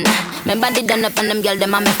done? My body done up and them girl,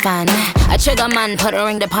 them a me fan. I trigger man, put a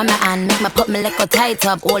ring upon my hand. Make me put me like a tight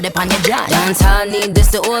up, hold up on your jaw. Dance hall need this,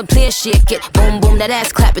 the old place, shake it. Boom, boom, that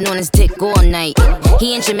ass clapping on his dick all night.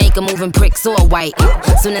 He in Jamaica moving bricks all white.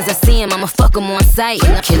 Soon as I see him, I'ma fuck him on sight.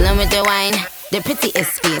 Kill him with the wine. The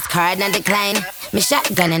prettiest face, card and decline. Me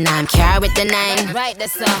shotgun and I'm car with the 9. Right,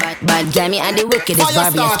 that's all. But damn me, I the wickedest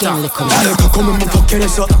Barbie and skin lick. Come and me fuck your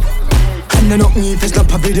ass up. And I don't need to snap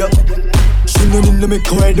a video. She know in the make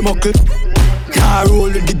her wear the muckle. Nah, roll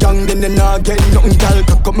with the gang, then I get nothing. Girl,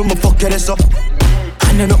 come and me fuck your ass up.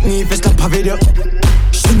 And I don't need to snap a video.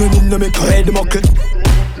 She know in the make her wear the muckle.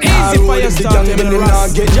 Easy fire starter, man,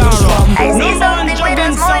 Ras, Jaro. Number one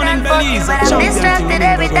juggling sound in Belize, a champion distracted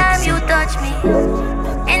every time you touch me.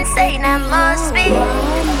 Insane, I must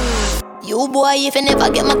be. You boy, if you never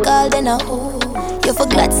get my call, then I who? You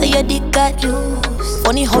forgot say your dick got used.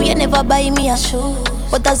 Funny how you never buy me a shoe.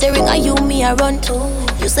 But as the ring of you, me I run to.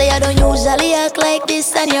 You say I don't usually act like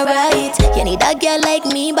this and you're right. You need a girl like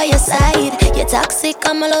me by your side. You're toxic,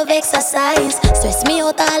 I'm a love exercise. Stress me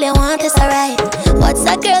out, all you want is a ride. What's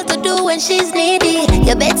a girl to do when she's needy?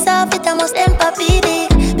 Your bed's off, it almost empathy.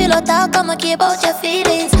 Pillow talk, I'ma care about your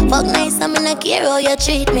feelings. Fuck nice, I'm gonna care how you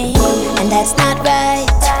treat me. And that's not right.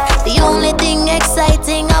 The only thing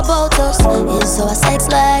exciting about us is our sex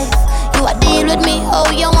life. You a deal with me,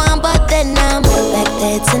 oh you want, but then I'm back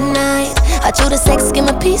there tonight. I choose the sex, give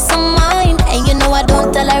me peace of mind. And you know I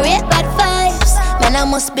don't tolerate bad vibes. Man, I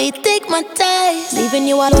must be stigmatized. Leaving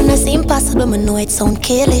you alone is impossible, I know it sound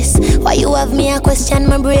careless. Why you have me, I question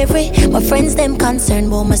my bravery. My friends, them concerned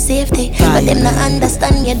about my safety, but them not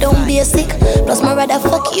understand you don't basic. Plus my rather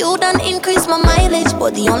fuck you than increase my mileage.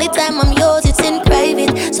 But the only time I'm yours, it's in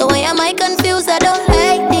private. So why am I confused? I don't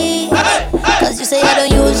like this. Cause you say I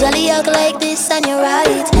don't usually act like this, and you're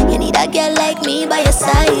right. You need a girl like me by your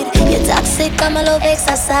side. You're toxic, I'm a love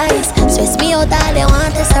exercise. Stress me out, all they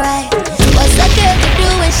want is right. What's a girl to do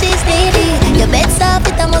when she's needy? Your bed's soft,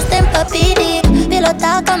 it almost tempur-pedic. Pillow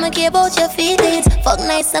talk, I'ma care about your feelings. Fuck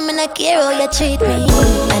nice, I'm in a care how you treat me.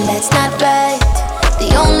 And that's not right.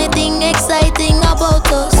 The only thing exciting about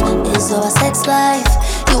us is our sex life.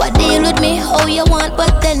 You a deal with me how you want,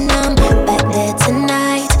 but then I'm back there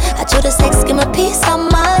tonight. I choose the sex, give me peace of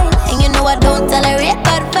mind. And you know I don't tolerate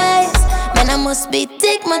bad vibes. Man, I must be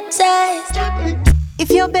stigmatized. If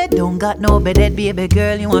your bed don't got no bedded, baby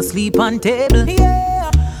girl, you want sleep on table. Yeah.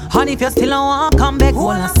 And if you still don't want come back,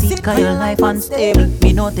 wanna see cause your life unstable.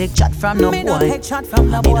 Me no take chat from no boy. Me no take chat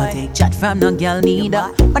from no girl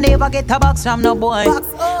neither. I never get a box from no boy.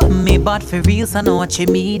 Me bad for real, so know what you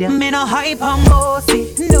mean. Me no hype and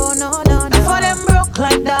bossy. No. For them broke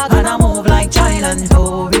like dog and I move like child and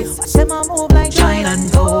tourist. Watch them I move like child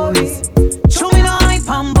and tourist. Show me no hype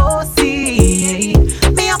and bossy.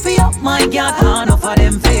 Me a feel up my girl, enough of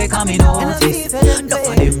them fake and me notice. Enough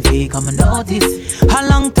of them fake and me notice. A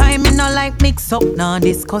long time me no like mix up, nah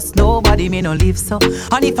discuss nobody me no live so.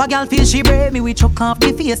 And if a girl feel she brave, me we chuck off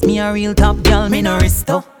the face. Me a real top girl, me no risk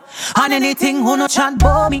up. And anything who no chat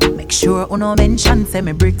bout me, make sure who no mention say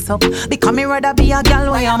me bricks up. Because me rather be a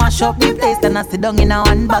girl where I mash up the place than I sit down in a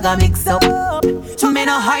one bag of mix up. Me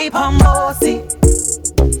no hype and bossy.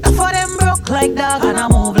 For them broke like dog and I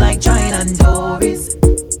move like child and tourist.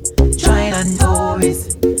 Child and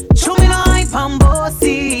tourist. Show me no hype and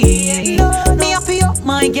bossy. Me a feel up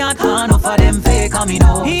my girl, can't enough of them fake and me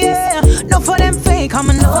know. Yeah, enough of them fake and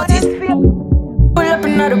me notice. Pull up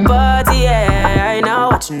another party, yeah. I ain't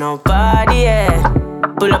not watching nobody, yeah.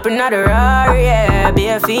 Pull up another Rari, yeah.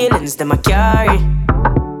 Bare feelings that I carry.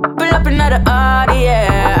 Pull up another Audi,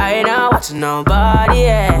 yeah. I ain't not watching nobody,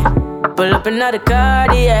 yeah. Pull up another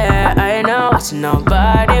car, yeah. I ain't not watching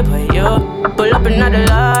nobody but you. Pull up another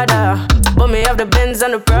Lada, but me have the Benz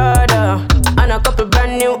and the Prada, and a couple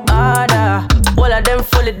brand new order. All of them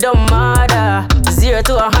fully don't matter. 0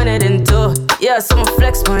 to 102. Yeah, so I'ma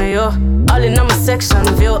flex on you. All in on my section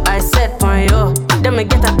view, I set on you. Then me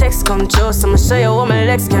get a text come true, so I'ma show you what my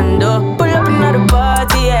legs can do. Pull up another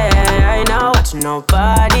party, yeah. I ain't not watching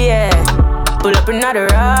nobody, yeah. Pull up another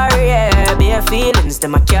Rari, yeah. Bare feelings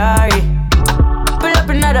that I carry. Pull up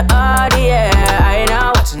another Audi, yeah. I ain't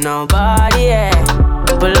not watching nobody, yeah.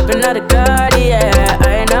 Pull up another Cardi, yeah. I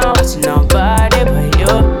ain't not watching nobody but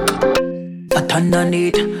you. Fat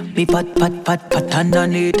underneath, me fat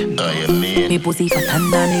underneath. Me pussy fat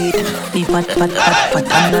underneath, me fat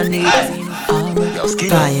underneath.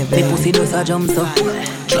 Alright, me pussy does a jump so.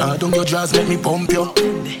 Draw down your jaws, make me pump you.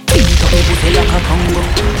 Pink up me pussy like a Congo.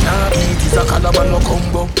 Nah, eat is a calaban no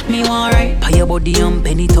combo. Me want right, pay your body and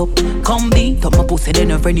penny top. Come beat up my pussy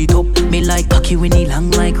then a friend it up. Me like cocky when he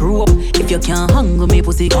long like rope. If you can't hang me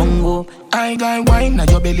pussy Congo. I got wine na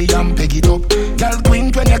your belly and peg it up. Girl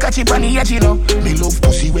twink when you catch it on the edge, you know. Me love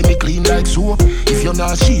pussy when me clean like soap. If you're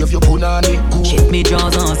not shave, you put on it cool. Check me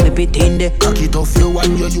jaws and slip it in there. Cock it off you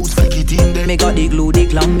and you use flick it in there. Me got the glue, the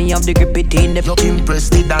clang, me have the grip it in there. You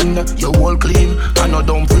impressed it and you all clean and no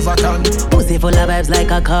dump with a tan. Pussy full of vibes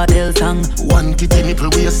like a cartel song. One kitty nipple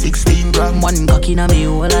weigh 16 grams. One cock in a me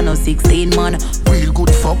hole and no 16 man. Real good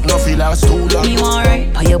fuck, no feel last too long. Me want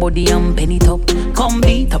right, pay your body and penny top. Come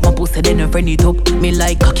beat up my pussy then a friend it up. Me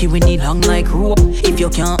like cocky when it long like rope. If you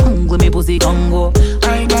can't hang me pussy Congo.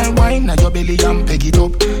 I got wine na your belly and peg it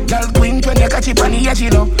up. Girl twink when you catch it on the edge, you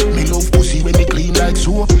know. Me love pussy when me clean like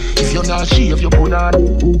soap. If you're not shave, you put on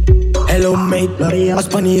it. Hello mate, I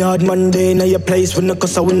spun the hard Monday. Now your place when the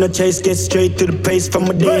cuss I win the chase. Get straight to the pace from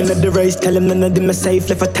a day into the race. Tell him none of them are safe.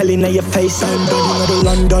 Left I tell him now your face. I'm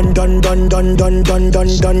done, done.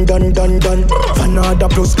 Fanada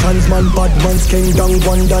plus clansman, bad man, skin down,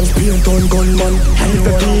 one dance, paint on gunman. And if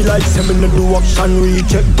I feel like seven to do action,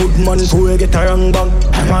 recheck good man, so we get a wrong bang.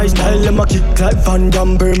 My style them a kick like Van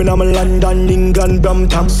Damme, Birmingham, London, England,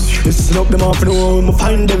 Brampton. Listen up them off the road, I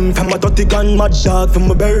find them from a got the gun, mad dog from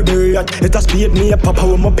my berry yacht. It has paid me a papa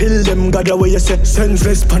with my pill them. God the way you say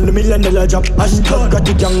senseless pan the $1 million job. Hashtag got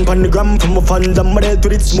the gang pan the gram from my fans. I'm dealt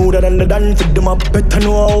with it smoother than the dance. Fit them up. Better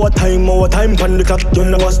know our time pan the clock. You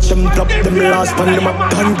know watch them flop them last pan them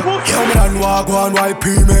up. Done. Yo, me done walk one white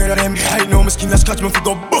pre-made of them. I know my skin a scratch me fi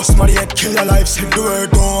go bust. My head kill your life. Said the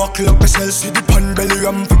word don't walk up myself. See the pan belly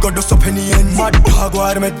ram fi go dust up in the end. Mad dog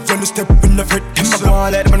why them head when step in the fit. Them a go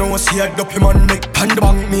and let them know see a dope him on make. Pan the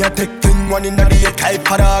bank me a take thing. One in the head. Type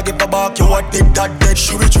for a give a back. You what did that dead.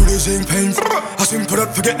 Show it to the zinc fence. I sing for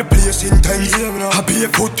that forget the place intense. I be a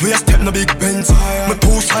foot we a step no big Benz. My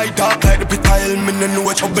two side dark like the pit tile. Me no know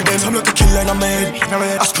what up with them. I'm like a killer in a man.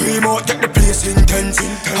 I scream out get the place intense.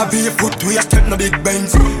 I be a foot we a step no big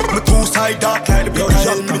Benz. My two side dark like the pit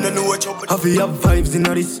tile. Me no know what up with them. I feel have vibes in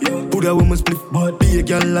this. Put a woman split, but be a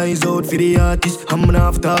girl lies out for the artist. I'm gonna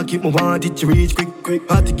have to keep my want it to reach quick.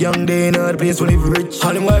 Hot young day in the place when live rich.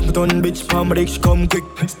 All them wife but on bitch, palm my dick she come quick.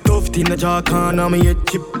 Stuffed in the jar can on me head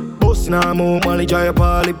chip. Boss now more Molly dry up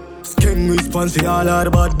all lip. King response for all of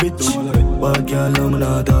the bad bitch. Bad girl I'm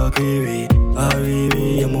not talk heavy.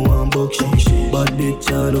 I'm a one book she. Bad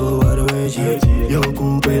bitch I know what the way she. Yo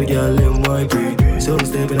cool girl them white breed. So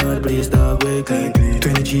stepping out the place that way clean.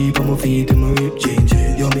 20 cheap on my feet and my rib change.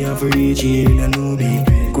 Yo me have to reach here in a new me.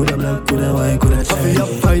 Coulda black, coulda white, coulda Chinese. I feel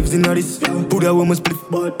have vibes in this. Put a woman split,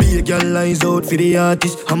 but be a girl lies out for the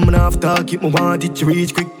artist. I'm gonna have to keep my want it to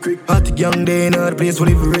reach quick. Hot young day in the place when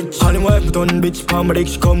live rich. All them wife but on bitch, palm my dick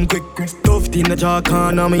she come quick. Stuffed in the jar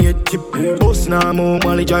can on me head chip. Boss now more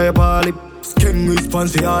Molly dry up all lip. King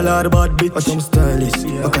response for all of the bad bitch. But I'm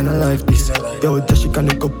stylish, what kind of life this? Yo, just she can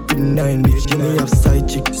hook up in 9 bitch. You know you have side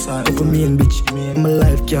chick, up for me and bitch. My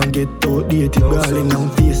life can't get outdated. Brawling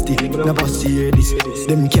and feisty, never see hear this.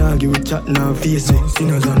 Them can't give a chat now face it.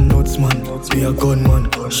 Sinners and nuts man, be a gunman.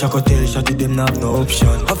 Shaq hotel, shotty them have no option.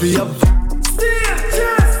 Happy up.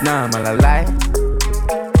 Nah, I'm a lie.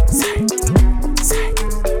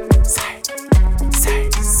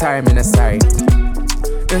 Sorry, me no sorry.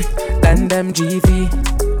 Than them GV,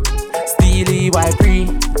 Steely white pre.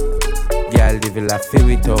 Girl, live a life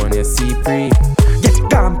with on your C3. Get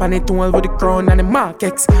gone pan it all with the crown and the Mark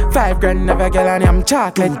X. 5 grand of a girl and I'm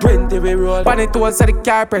chocolate. 20 we roll pan it all so the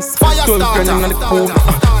car press. 12 grand on the cool.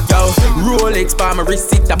 Yo, Rolex pa my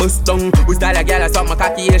wrist it a bust down. We style a girl a suck my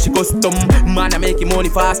cocky yeah, she custom. Man I making money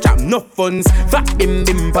fast trap no funds. Fat bim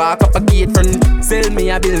bim park up a gate front. Sell me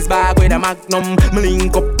a bills bag with a magnum. Me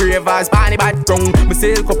link up ravers panny bad drunk. Me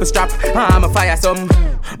sell couple strap I'm a fire some.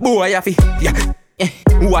 Boy I fi yeah.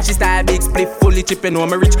 Watch his style big split fully chipping on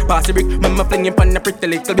my rich pass the brick. Mama flinging pon a pretty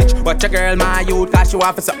little bitch. Watch a girl my youth cause she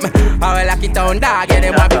want for something. I will lock it down dog. Yeah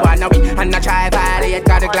them want me one a week. And I try violate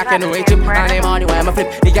cause the Glock and no way chip. And the money when I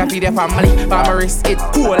flip they can feed their family. But my wrist it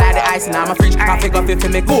cool like the ice in my fridge. I pick up it for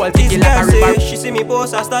me cool. This girl say she see me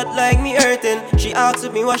post I start like me hurting. She asks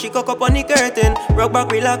me why she cock up on the curtain. Rock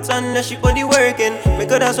back relax unless she put the work in.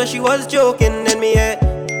 Because that's what she was joking. Then me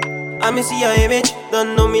I me see her image,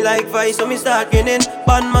 don't know me like Vice, so me start grinning.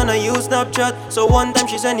 Bad man I use Snapchat, so one time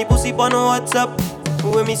she send the pussy on WhatsApp.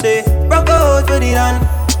 When me say, rock out for the run,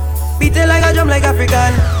 beat it like a drum like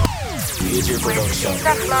African. DJ production.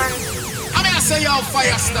 I'm gonna say your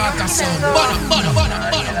fire starter sound. Butter.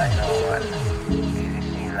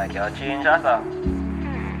 Like your change also.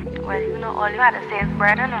 Well, you know all you had to say is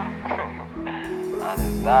bread, no?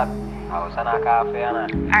 And that, I was on a cafe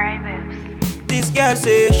and alright, babes. This girl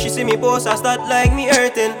say she see me post I start like me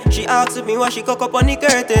hurting. She asks me why she cock up on the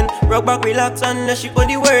curtain. Rock back relax unless she put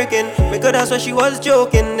the work in. Because that's what she was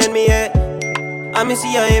joking. Then me I me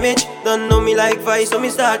see her image, don't know me like Vice, so me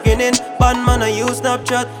start grinning. Bad man I use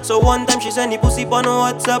Snapchat, so one time she send the pussy on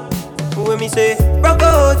WhatsApp. When me say, rock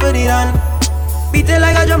out for the run, beat it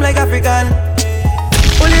like a drum like African.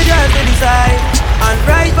 Pull your girl to the side, and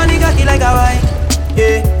ride on the cocky like a white.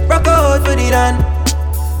 Yeah, rock out for the run,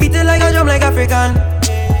 beat it like a drum like African.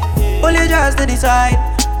 Pull your jaws to the side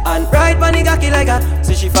and ride on the cocky like a.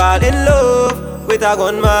 So she fall in love with a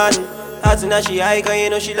gunman. As soon as she high, cause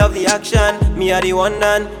you know she love the action. Me a the one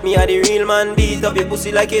man, me a the real man. Beat up your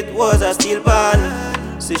pussy like it was a steel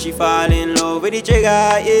pan. So she fall in love with the trigger,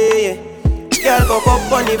 yeah. Girl, cock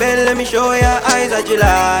up on the bell, let me show your eyes that you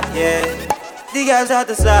like, yeah. The girls at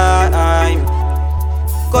the side,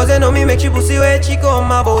 cause they know me make she pussy wet. She come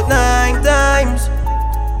about 9 times.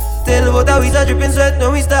 Tell about how we start dripping sweat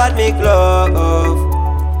when we start make love.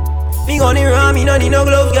 Me gonna run, me no need no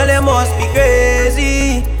gloves, girl, you must be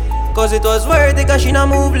crazy. Cause it was worth it, cause she not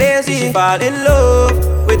move lazy. She fall in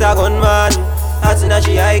love with a gunman. As soon as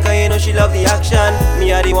she high, cause you know she love the action.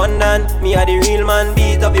 Me a the one man, me a the real man.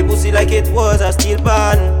 Beat up your pussy like it was a steel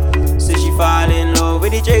pan. say she fall in love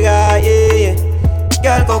with the trigger, yeah.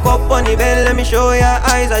 Girl, cock up on the bell, let me show your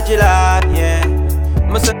eyes that you like, yeah.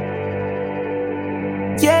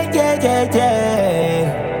 Yeah.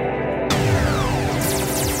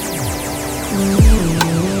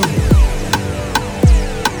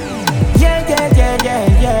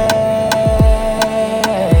 Yeah.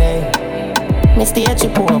 Me stay at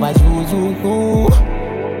your poor as you.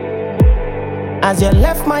 As you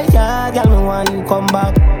left my yard, girl, me want you come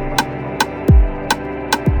back.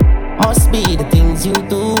 Must be the things you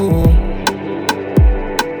do.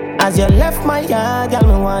 As you left my yard, girl,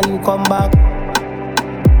 me want you come back.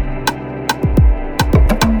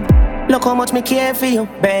 Look how much me care for you,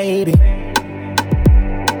 baby.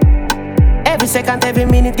 Every second, every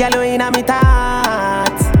minute, girl, you in me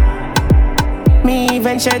thoughts. Me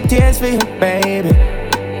even shed tears for you, baby.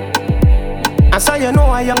 And so you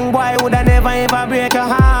know a young boy woulda never ever break your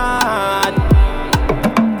heart.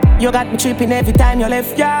 You got me tripping every time you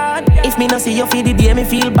left yard. If me no see you feel the day, me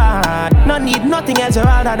feel bad. No need nothing else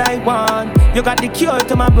around that I want. You got the cure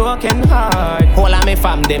to my broken heart. All of me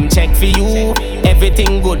fam them check for you.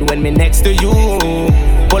 Everything good when me next to you.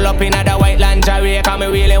 Pull up in the white lingerie, cause me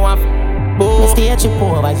really want me stay at your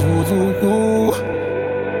poor as you.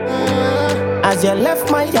 As you left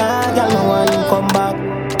my yard, girl, no one come back.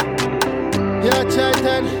 Yeah,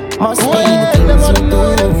 Chantan. Must be the things you do.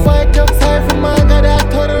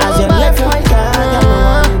 As you left my yard, girl, no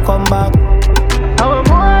one come back.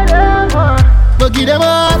 But give them a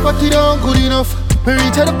heart, but it don't good enough. Me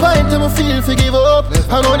reach at the point and me feel to give up.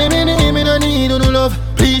 I know them in me no need no love.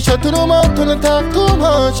 Please shut to no mouth, don't talk too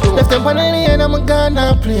much. Left them on the lane, I'm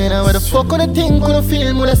gonna play. Now where the fuck could I think, could I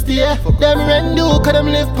feel, would I stay? Them rent do, cause them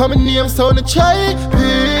live for my name, so I try.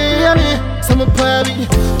 Pay me, some party.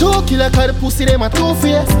 2 killer, cause the pussy, them a 2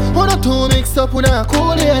 face. 1 or 2 mixed up with a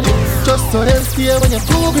cool head. Just so them stay when you're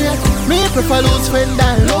too great. Me prefer lose friend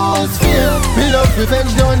than lose fear. Me love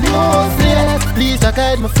revenge, don't do fear. Please, I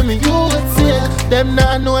guide me from me, you would see. Them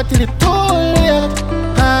not know till it's too late.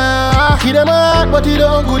 Give them a heart, but it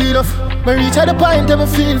don't good enough. Me reach at the point and me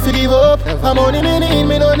feel to give up. I'm only me need,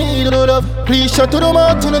 me don't need no love. Please shut to the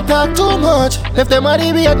mouth, don't talk too much. Left them at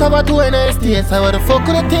the beat, about 2 states. So what the fuck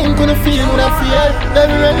could I think, could I feel, would I feel?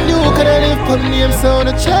 Them rent you, could I live for me, I'm so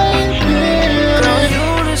the child. Girl,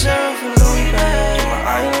 you deserve a Louis bag. My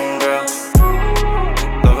island girl.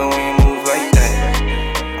 Love it when you move like that.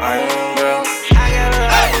 Island girl. I got a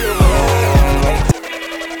lot of love when you move like that.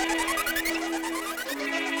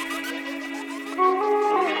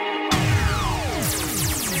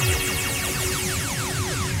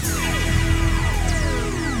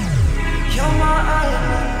 You're my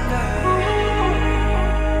island girl.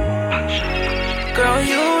 Girl,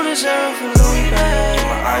 you deserve a Louis bag.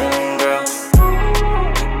 My island girl.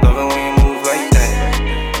 Love it when you move like that.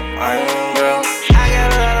 Island girl. I got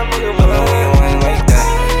a lot of boogie. Love it when you whine like that.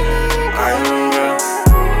 Island girl.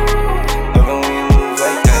 Love it when you move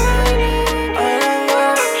like that. Island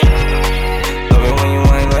girl. Love it when you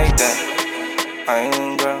whine like that.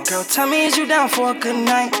 Island girl. Girl, tell me, is you down for a good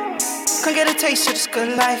night? Come get a taste of this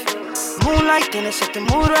good life. Moonlight, then it's set the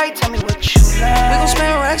mood right. Tell me what you like. We gon'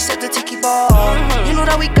 spend racks at the tiki bar. You know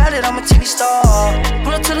that we got it, I'm a TV star.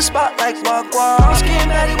 Pull up to the spot like Wagwan. Skin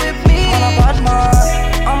baddie with me, on a bad man.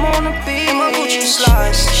 I'm on the beat, in my Gucci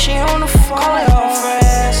slice. She on the phone, calling her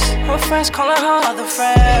friends. Her friends calling her other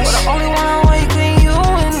friends. But the only one I wake with you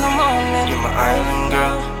in the morning. You're my island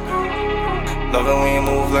girl. Love it when you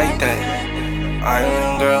move like that.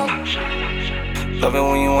 Island girl. Love it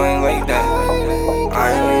when you whine like that.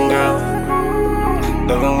 Island girl.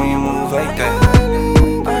 Love it when you move like that.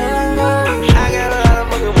 Island girl. I got a lot of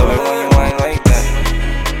boogie. Love it when you whine like that.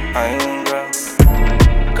 Island girl.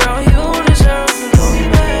 Girl, you deserve a Louis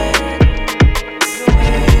bag.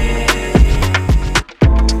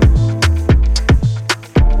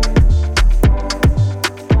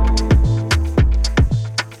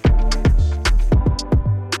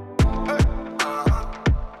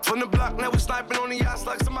 From the block, now we sniping on the yachts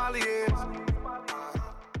like Somalia.